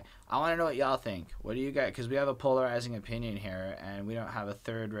mean, anyway, I want to know what y'all think. What do you got? Because we have a polarizing opinion here, and we don't have a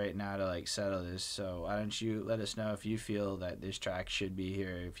third right now to like settle this. So why don't you let us know if you feel that this track should be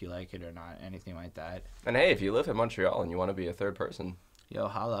here, if you like it or not, anything like that. And hey, if you live in Montreal and you want to be a third person, yo,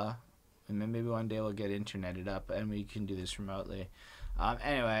 holla. And then maybe one day we'll get interneted up and we can do this remotely.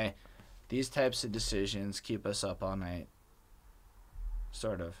 Anyway, these types of decisions keep us up all night.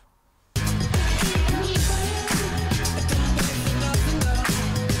 Sort of.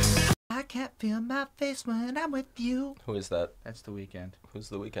 I can't feel my face when I'm with you. Who is that? That's The Weeknd. Who's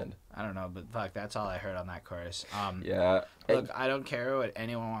The Weeknd? I don't know, but fuck, that's all I heard on that chorus. Yeah. Look, I don't care what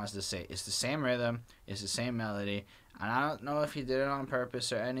anyone wants to say. It's the same rhythm. It's the same melody. And I don't know if he did it on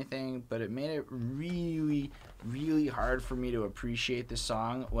purpose or anything, but it made it really, really hard for me to appreciate the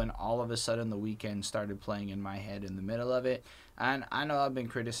song when all of a sudden The Weeknd started playing in my head in the middle of it. And I know I've been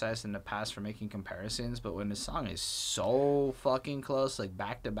criticized in the past for making comparisons, but when the song is so fucking close, like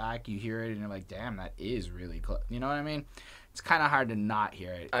back to back, you hear it and you're like, damn, that is really close. You know what I mean? It's kind of hard to not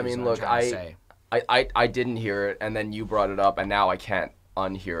hear it. I mean, look, I didn't hear it, and then you brought it up, and now I can't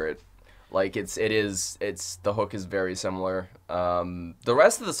unhear it. Like, the hook is very similar. The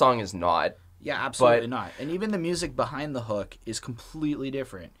rest of the song is not. Yeah, absolutely not. And even the music behind the hook is completely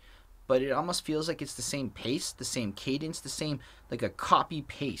different. But it almost feels like it's the same pace, the same cadence, the same, like a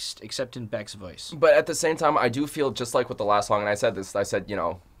copy-paste, except in Beck's voice. But at the same time, I do feel just like with the last song, and I said, you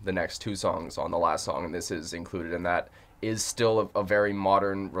know, the next 2 songs on the last song, and this is included in that, is still a very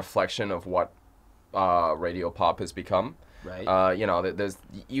modern reflection of what radio pop has become. Right. You know,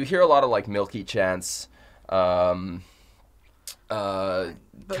 you hear a lot of like milky chants, kind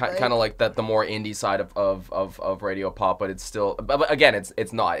of like that, the more indie side of radio pop, but it's still, but again,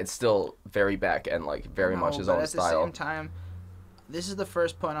 it's not. It's still very Beck and like very much his own style. At the same time, this is the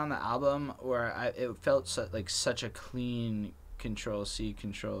first point on the album where it felt like such a clean Control C,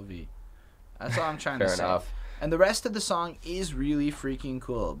 Control V. That's all I'm trying to say. Fair enough. And the rest of the song is really freaking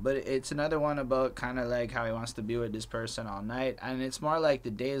cool. But it's another one about kind of like how he wants to be with this person all night. And it's more like the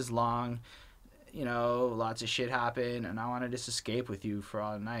day is long, you know, lots of shit happen, and I want to just escape with you for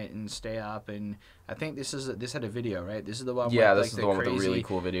all night and stay up. And I think this had a video, right? This is the one this is the one with the really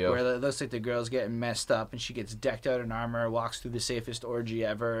cool video. Where it looks like the girl's getting messed up, and she gets decked out in armor, walks through the safest orgy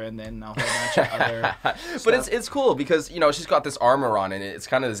ever, and then a whole bunch of other stuff. But it's cool because, you know, she's got this armor on, and it's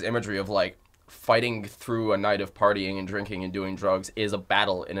kind of this imagery of like, fighting through a night of partying and drinking and doing drugs is a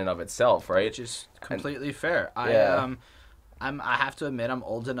battle in and of itself, right? Which is completely fair. Yeah. I have to admit I'm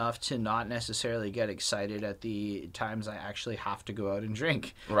old enough to not necessarily get excited at the times I actually have to go out and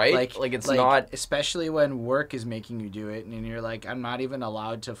drink. Right? Like it's not... Especially when work is making you do it and you're like, I'm not even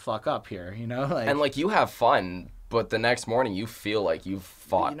allowed to fuck up here, you know? Like, and like you have fun, but the next morning you feel like you've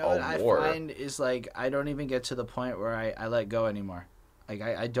fought a war. You know what I find is like I don't even get to the point where I let go anymore. Like,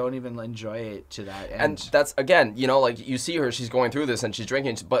 I don't even enjoy it to that end. And that's, again, you know, like, you see her, she's going through this, and she's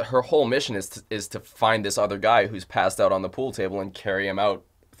drinking, but her whole mission is to find this other guy who's passed out on the pool table and carry him out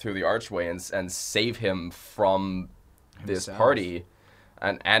through the archway and save him from this Himself. party.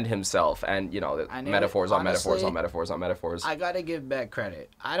 And himself, and metaphors on metaphors on metaphors on metaphors. I gotta give Beck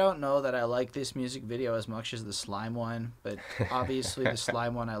credit. I don't know that I like this music video as much as the slime one, but obviously the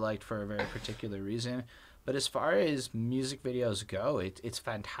slime one I liked for a very particular reason. But as far as music videos go, it's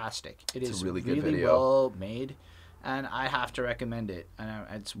fantastic. It's a really good really video. well made, and I have to recommend it. And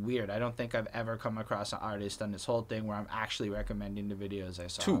it's weird. I don't think I've ever come across an artist on this whole thing where I'm actually recommending the videos I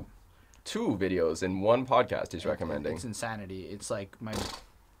saw. Two videos in one podcast he's recommending. It's insanity. It's like my Je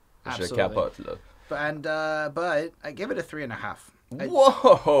absolutely. capote. But I give it a 3.5.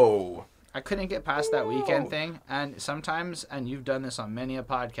 Whoa! I couldn't get past that weekend thing, and sometimes, and you've done this on many a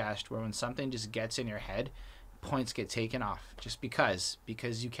podcast, where when something just gets in your head, points get taken off just because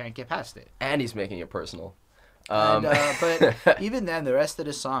you can't get past it. And he's making it personal. But even then, the rest of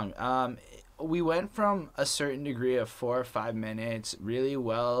the song, we went from a certain degree of 4 or 5 minutes, really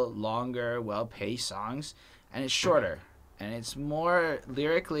longer, well-paced songs, and it's shorter. And it's more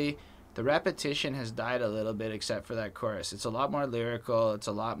lyrically, the repetition has died a little bit except for that chorus. It's a lot more lyrical. It's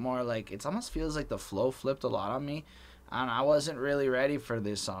a lot more like, it almost feels like the flow flipped a lot on me. And I wasn't really ready for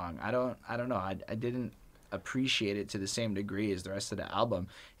this song. I don't know. I didn't appreciate it to the same degree as the rest of the album.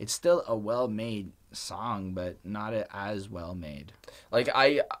 It's still a well-made song, but not as well-made. Like,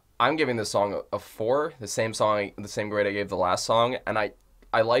 I'm giving this song a 4, the same grade I gave the last song, and I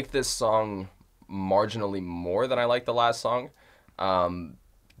like this song marginally more than I like the last song,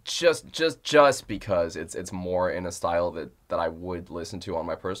 just because it's more in a style that I would listen to on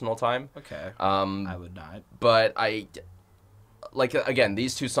my personal time. Okay. I would not. But again,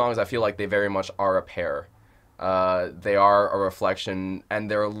 these two songs, I feel like they very much are a pair. They are a reflection, and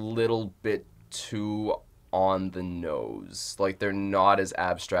they're a little bit too on the nose. Like, they're not as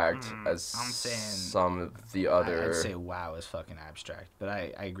abstract as some of the other. I'd say WoW is fucking abstract, but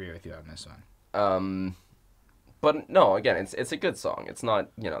I agree with you on this one. But no, again, it's a good song. It's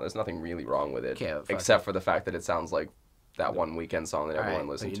not, there's nothing really wrong with it, except for the fact that it sounds like that one weekend song that everyone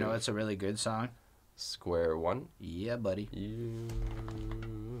listened to. But you know it's a really good song? Square One? Yeah, buddy.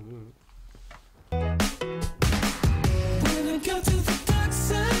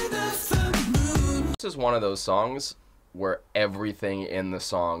 This is one of those songs where everything in the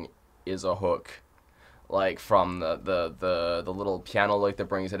song is a hook. Like, from the little piano lick that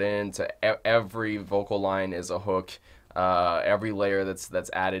brings it in to every vocal line is a hook. Every layer that's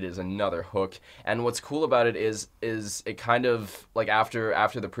added is another hook. And what's cool about it is it kind of, like,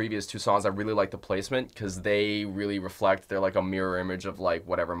 after the previous two songs, I really like the placement, because they really reflect, they're like a mirror image of, like,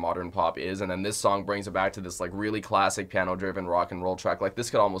 whatever modern pop is. And then this song brings it back to this, like, really classic piano-driven rock and roll track. Like, this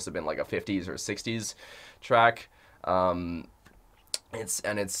could almost have been like a 50s or 60s track. It's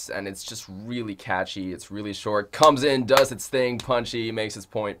just really catchy. It's really short. Comes in, does its thing, punchy, makes its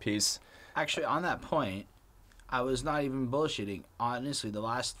point, peace. Actually, on that point, I was not even bullshitting. Honestly, the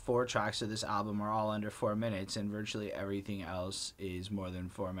last 4 tracks of this album are all under 4 minutes, and virtually everything else is more than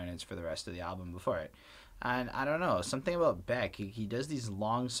 4 minutes for the rest of the album before it. And I don't know, something about Beck, he does these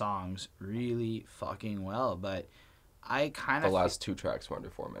long songs really fucking well, but I kind of... The last 2 tracks were under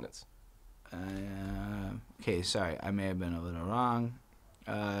 4 minutes. Okay, sorry, I may have been a little wrong.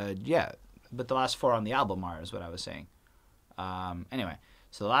 Yeah, but the last 4 on the album are, is what I was saying. Anyway,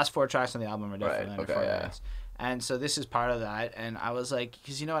 so the last 4 tracks on the album are definitely under 4 minutes. And so this is part of that, and I was like,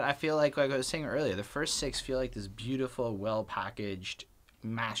 because you know what, I feel like I was saying earlier, the first 6 feel like this beautiful, well-packaged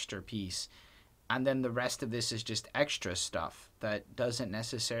masterpiece, and then the rest of this is just extra stuff that doesn't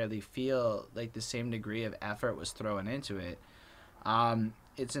necessarily feel like the same degree of effort was thrown into it.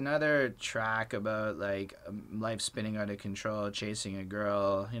 It's another track about, like, life spinning out of control, chasing a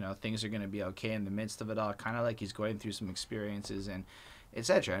girl, things are going to be okay in the midst of it all, kind of like he's going through some experiences and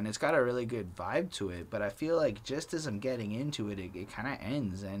etc. And it's got a really good vibe to it, but I feel like just as I'm getting into it, it kind of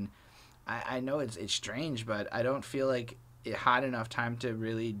ends, and I know it's strange, but I don't feel like it had enough time to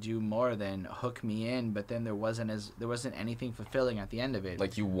really do more than hook me in, but then there wasn't anything fulfilling at the end of it.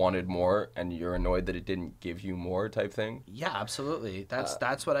 Like, you wanted more, and you're annoyed that it didn't give you more type thing? Yeah, absolutely.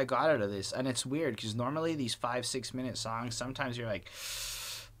 That's what I got out of this. And it's weird, because normally these 5-6 minute songs, sometimes you're like,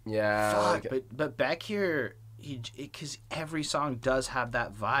 yeah, fuck, but Beck here, because every song does have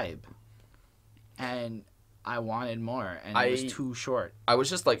that vibe, and I wanted more, and it was too short. I was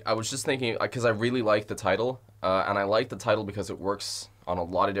just thinking, because I really like the title, and I like the title because it works on a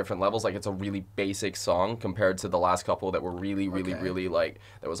lot of different levels. Like, it's a really basic song compared to the last couple that were really, really, like,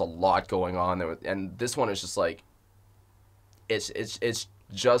 there was a lot going on. And this one is just like, it's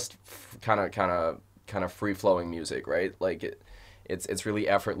just kind of free flowing music, right? Like, it's really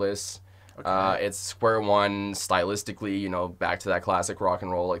effortless. Okay. It's square one stylistically, you know, back to that classic rock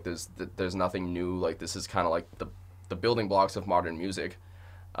and roll. Like there's nothing new. Like this is kind of like the building blocks of modern music,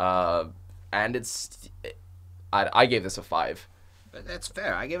 and I gave this a 5. But that's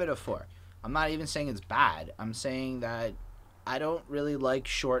fair. I give it a 4. I'm not even saying it's bad. I'm saying that I don't really like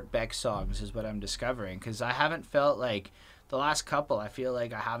short Beck songs is what I'm discovering, because I haven't felt like the last couple, I feel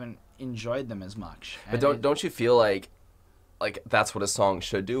like I haven't enjoyed them as much. But don't you feel like that's what a song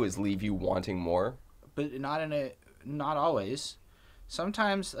should do, is leave you wanting more? But not always.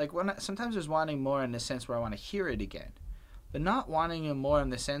 Sometimes sometimes there's wanting more in the sense where I want to hear it again, but not wanting it more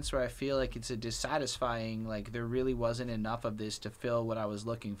in the sense where I feel like it's a dissatisfying, like there really wasn't enough of this to fill what I was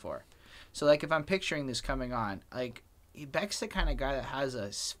looking for. So like if I'm picturing this coming on, like Beck's the kind of guy that has a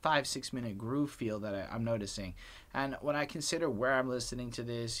 5-6 minute groove feel that I'm noticing. And when I consider where I'm listening to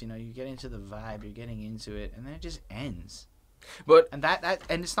this, you know, you get into the vibe, you're getting into it, and then it just ends. But and that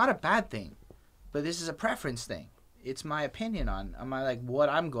and it's not a bad thing, but this is a preference thing. It's my opinion on my like what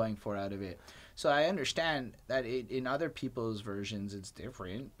I'm going for out of it. So I understand that in other people's versions it's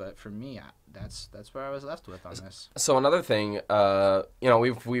different, but for me, that's where I was left with on this. So another thing, you know,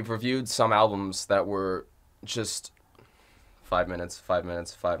 we've reviewed some albums that were just 5 minutes, 5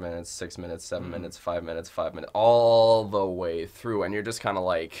 minutes, 5 minutes, 6 minutes, 7 minutes, 5 minutes, 5 minutes, all the way through, and you're just kind of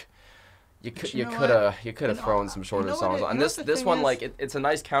like, you could have thrown some shorter songs on. And this one, like, it's a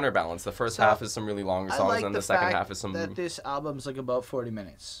nice counterbalance. The first half is some really long songs, and the second half is some. That this album's like about 40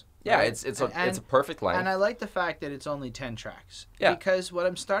 minutes. Yeah, right? it's a perfect length. And I like the fact that it's only 10 tracks. Yeah. Because what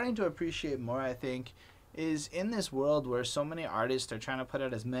I'm starting to appreciate more, I think, is in this world where so many artists are trying to put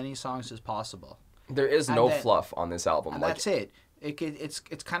out as many songs as possible. There is no fluff on this album. And that's it.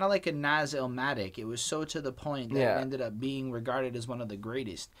 It's kind of like a Nas Illmatic. It was so to the point that it ended up being regarded as one of the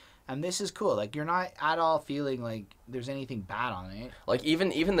greatest. And this is cool. Like, you're not at all feeling like there's anything bad on it. Like,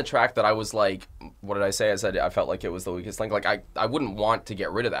 even the track that I was like, what did I say? I said I felt like it was the weakest link. Like, I wouldn't want to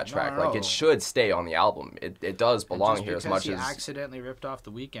get rid of that track. No. Like, it should stay on the album. It does belong here as much as... Just because he accidentally ripped off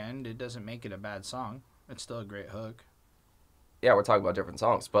The Weeknd, it doesn't make it a bad song. It's still a great hook. Yeah, we're talking about different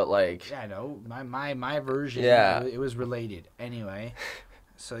songs, but like... Yeah, I know. My version, it was related. Anyway,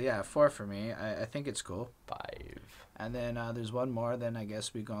 so yeah, 4 for me. I think it's cool. 5. And then there's one more, then I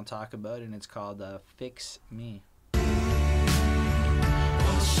guess we're going to talk about, and it's called Fix Me.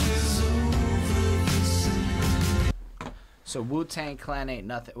 So Wu-Tang Clan ain't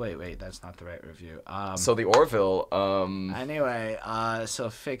nothing. Wait, that's not the right review. So the Orville. Anyway,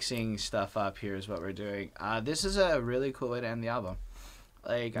 so fixing stuff up here is what we're doing. This is a really cool way to end the album.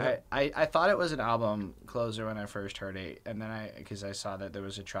 Like, yeah. I thought it was an album closer when I first heard it, and then because I saw that there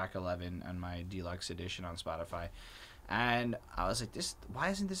was a track 11 on my deluxe edition on Spotify, and I was like, why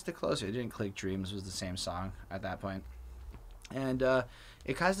isn't this the closer? It didn't click. Dreams was the same song at that point, and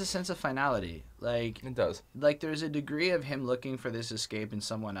it has a sense of finality. Like, it does. Like, there's a degree of him looking for this escape in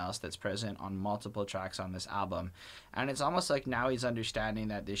someone else that's present on multiple tracks on this album. And it's almost like now he's understanding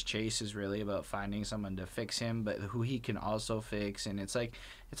that this chase is really about finding someone to fix him, but who he can also fix. And it's like,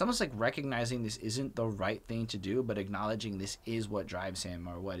 it's almost like recognizing this isn't the right thing to do, but acknowledging this is what drives him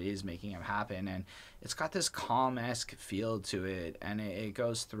or what is making him happen. And it's got this calm-esque feel to it, and it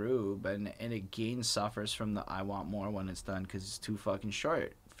goes through, but and it again suffers from the I want more when it's done because it's too fucking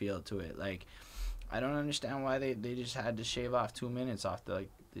short feel to it. Like, I don't understand why they just had to shave off 2 minutes off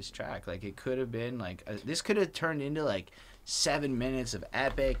this track. Like, it could have been like this could have turned into like 7 minutes of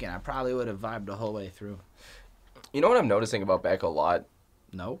epic, and I probably would have vibed the whole way through. You know what I'm noticing about Beck a lot?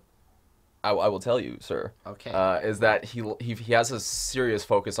 No. I will tell you, sir. Okay. Is that he has a serious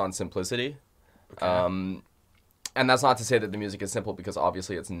focus on simplicity. Okay. And that's not to say that the music is simple, because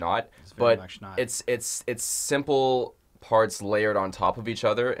obviously it's not. It's very much not. It's simple parts layered on top of each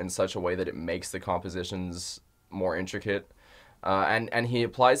other in such a way that it makes the compositions more intricate, and he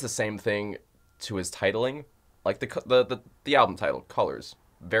applies the same thing to his titling, like the album title, Colors.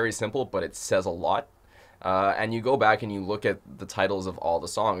 Very simple, but it says a lot. And you go back and you look at the titles of all the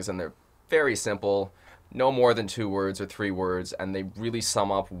songs, and they're very simple, no more than 2 words or 3 words, and they really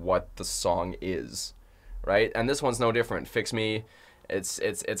sum up what the song is, right? And this one's no different. Fix Me. It's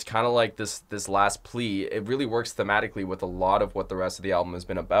kind of like this last plea. It really works thematically with a lot of what the rest of the album has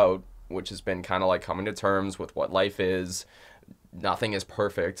been about, which has been kind of like coming to terms with what life is. Nothing is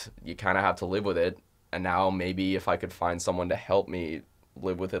perfect. You kind of have to live with it. And now maybe if I could find someone to help me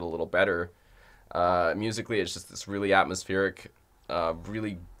live with it a little better. Musically, it's just this really atmospheric,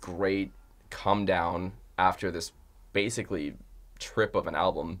 really great come down after this basically trip of an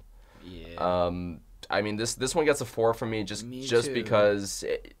album. Yeah. I mean, this one gets a 4 from me just too. Because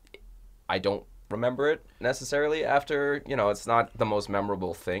I don't remember it necessarily after, you know, it's not the most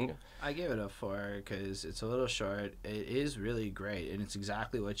memorable thing. I give it a 4 because it's a little short. It is really great, and it's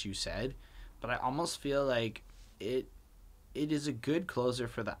exactly what you said. But I almost feel like it is a good closer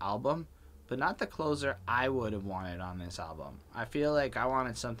for the album, but not the closer I would have wanted on this album. I feel like I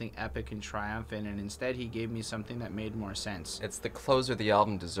wanted something epic and triumphant, and instead he gave me something that made more sense. It's the closer the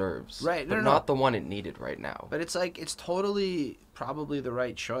album deserves. Right, but not the one it needed right now. But it's like, it's totally probably the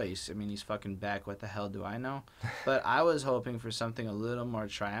right choice. I mean, he's fucking Beck. What the hell do I know? But I was hoping for something a little more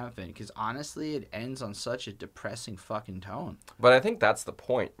triumphant, because honestly, it ends on such a depressing fucking tone. But I think that's the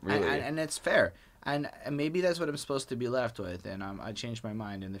point, really. And it's fair. And maybe that's what I'm supposed to be left with, and I change my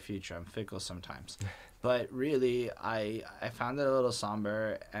mind in the future. I'm fickle sometimes. But really, I found it a little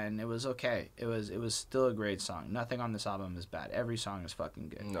somber, and it was okay. It was still a great song. Nothing on this album is bad. Every song is fucking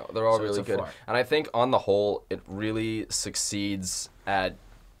good. No, they're all really good. 4. And I think on the whole, it really succeeds at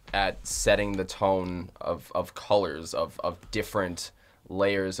setting the tone of colors, of different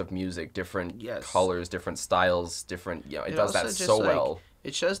layers of music, different colors, different styles, different, you know, it does that so well.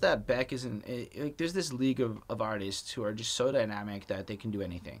 It shows that Beck isn't... like, there's this league of artists who are just so dynamic that they can do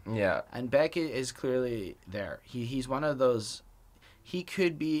anything. Yeah. And Beck is clearly there. He's one of those... He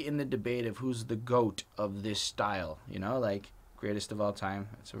could be in the debate of who's the GOAT of this style, you know? Like, greatest of all time.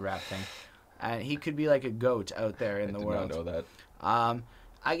 It's a rap thing. And he could be like a GOAT out there in the world. I did not know that.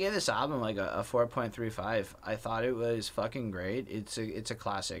 I gave this album like a 4.35. I thought it was fucking great. It's a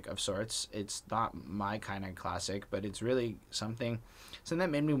classic of sorts. It's not my kind of classic, but it's really something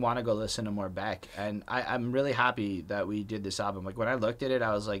that made me want to go listen to more Beck. And I'm really happy that we did this album. Like, when I looked at it,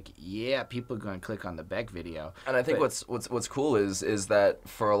 I was like, yeah, people are going to click on the Beck video. And I think what's cool is that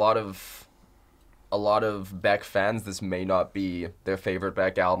for a lot of Beck fans, this may not be their favorite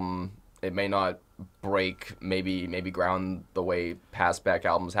Beck album. It may not break maybe ground the way past Beck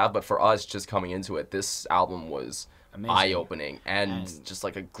albums have, but for us, just coming into it, this album was eye-opening and just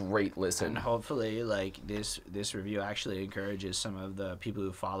like a great listen. And hopefully, like, this review actually encourages some of the people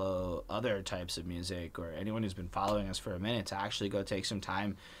who follow other types of music, or anyone who's been following us for a minute, to actually go take some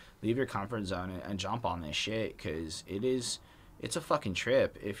time, leave your comfort zone, and jump on this shit, because it's a fucking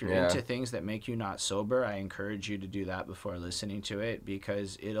trip. If you're into things that make you not sober, I encourage you to do that before listening to it,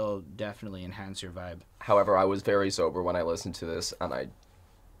 because it'll definitely enhance your vibe. However, I was very sober when I listened to this, and I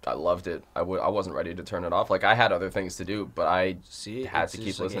loved it. I wasn't ready to turn it off. Like, I had other things to do, but I had to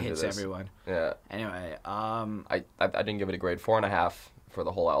keep listening to this. It hits everyone. Yeah. Anyway, I didn't give it a grade. 4.5 for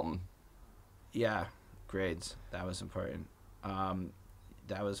the whole album. Yeah, grades. That was important.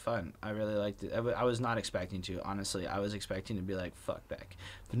 That was fun. I really liked it. I was not expecting to. Honestly, I was expecting to be like, fuck Beck.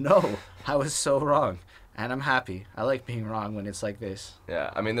 But no, I was so wrong. And I'm happy. I like being wrong when it's like this.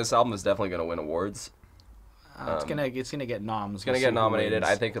 Yeah, I mean, this album is definitely going to win awards. It's gonna get noms. It's gonna get nominated.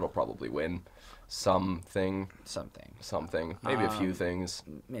 I think it'll probably win something. Maybe a few things.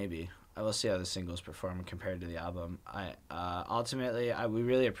 Maybe. I will see how the singles perform compared to the album. Ultimately, we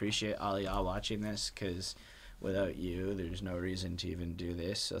really appreciate all of y'all watching this, because without you, there's no reason to even do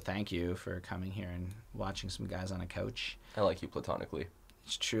this. So thank you for coming here and watching some guys on a couch. I like you platonically.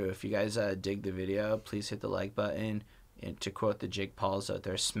 It's true. If you guys dig the video, please hit the like button. And to quote the Jake Pauls out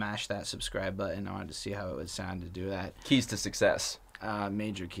there, smash that subscribe button. I wanted to see how it would sound to do that. Keys to success.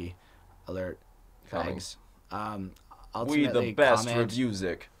 Major key. Alert. Thanks. We the best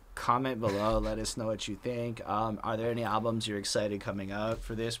review-sick. Comment below. Let us know what you think. Are there any albums you're excited coming out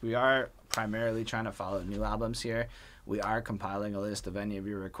for this? We are primarily trying to follow new albums here. We are compiling a list of any of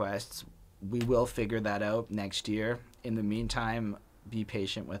your requests. We will figure that out next year. In the meantime, be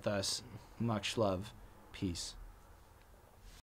patient with us. Much love. Peace.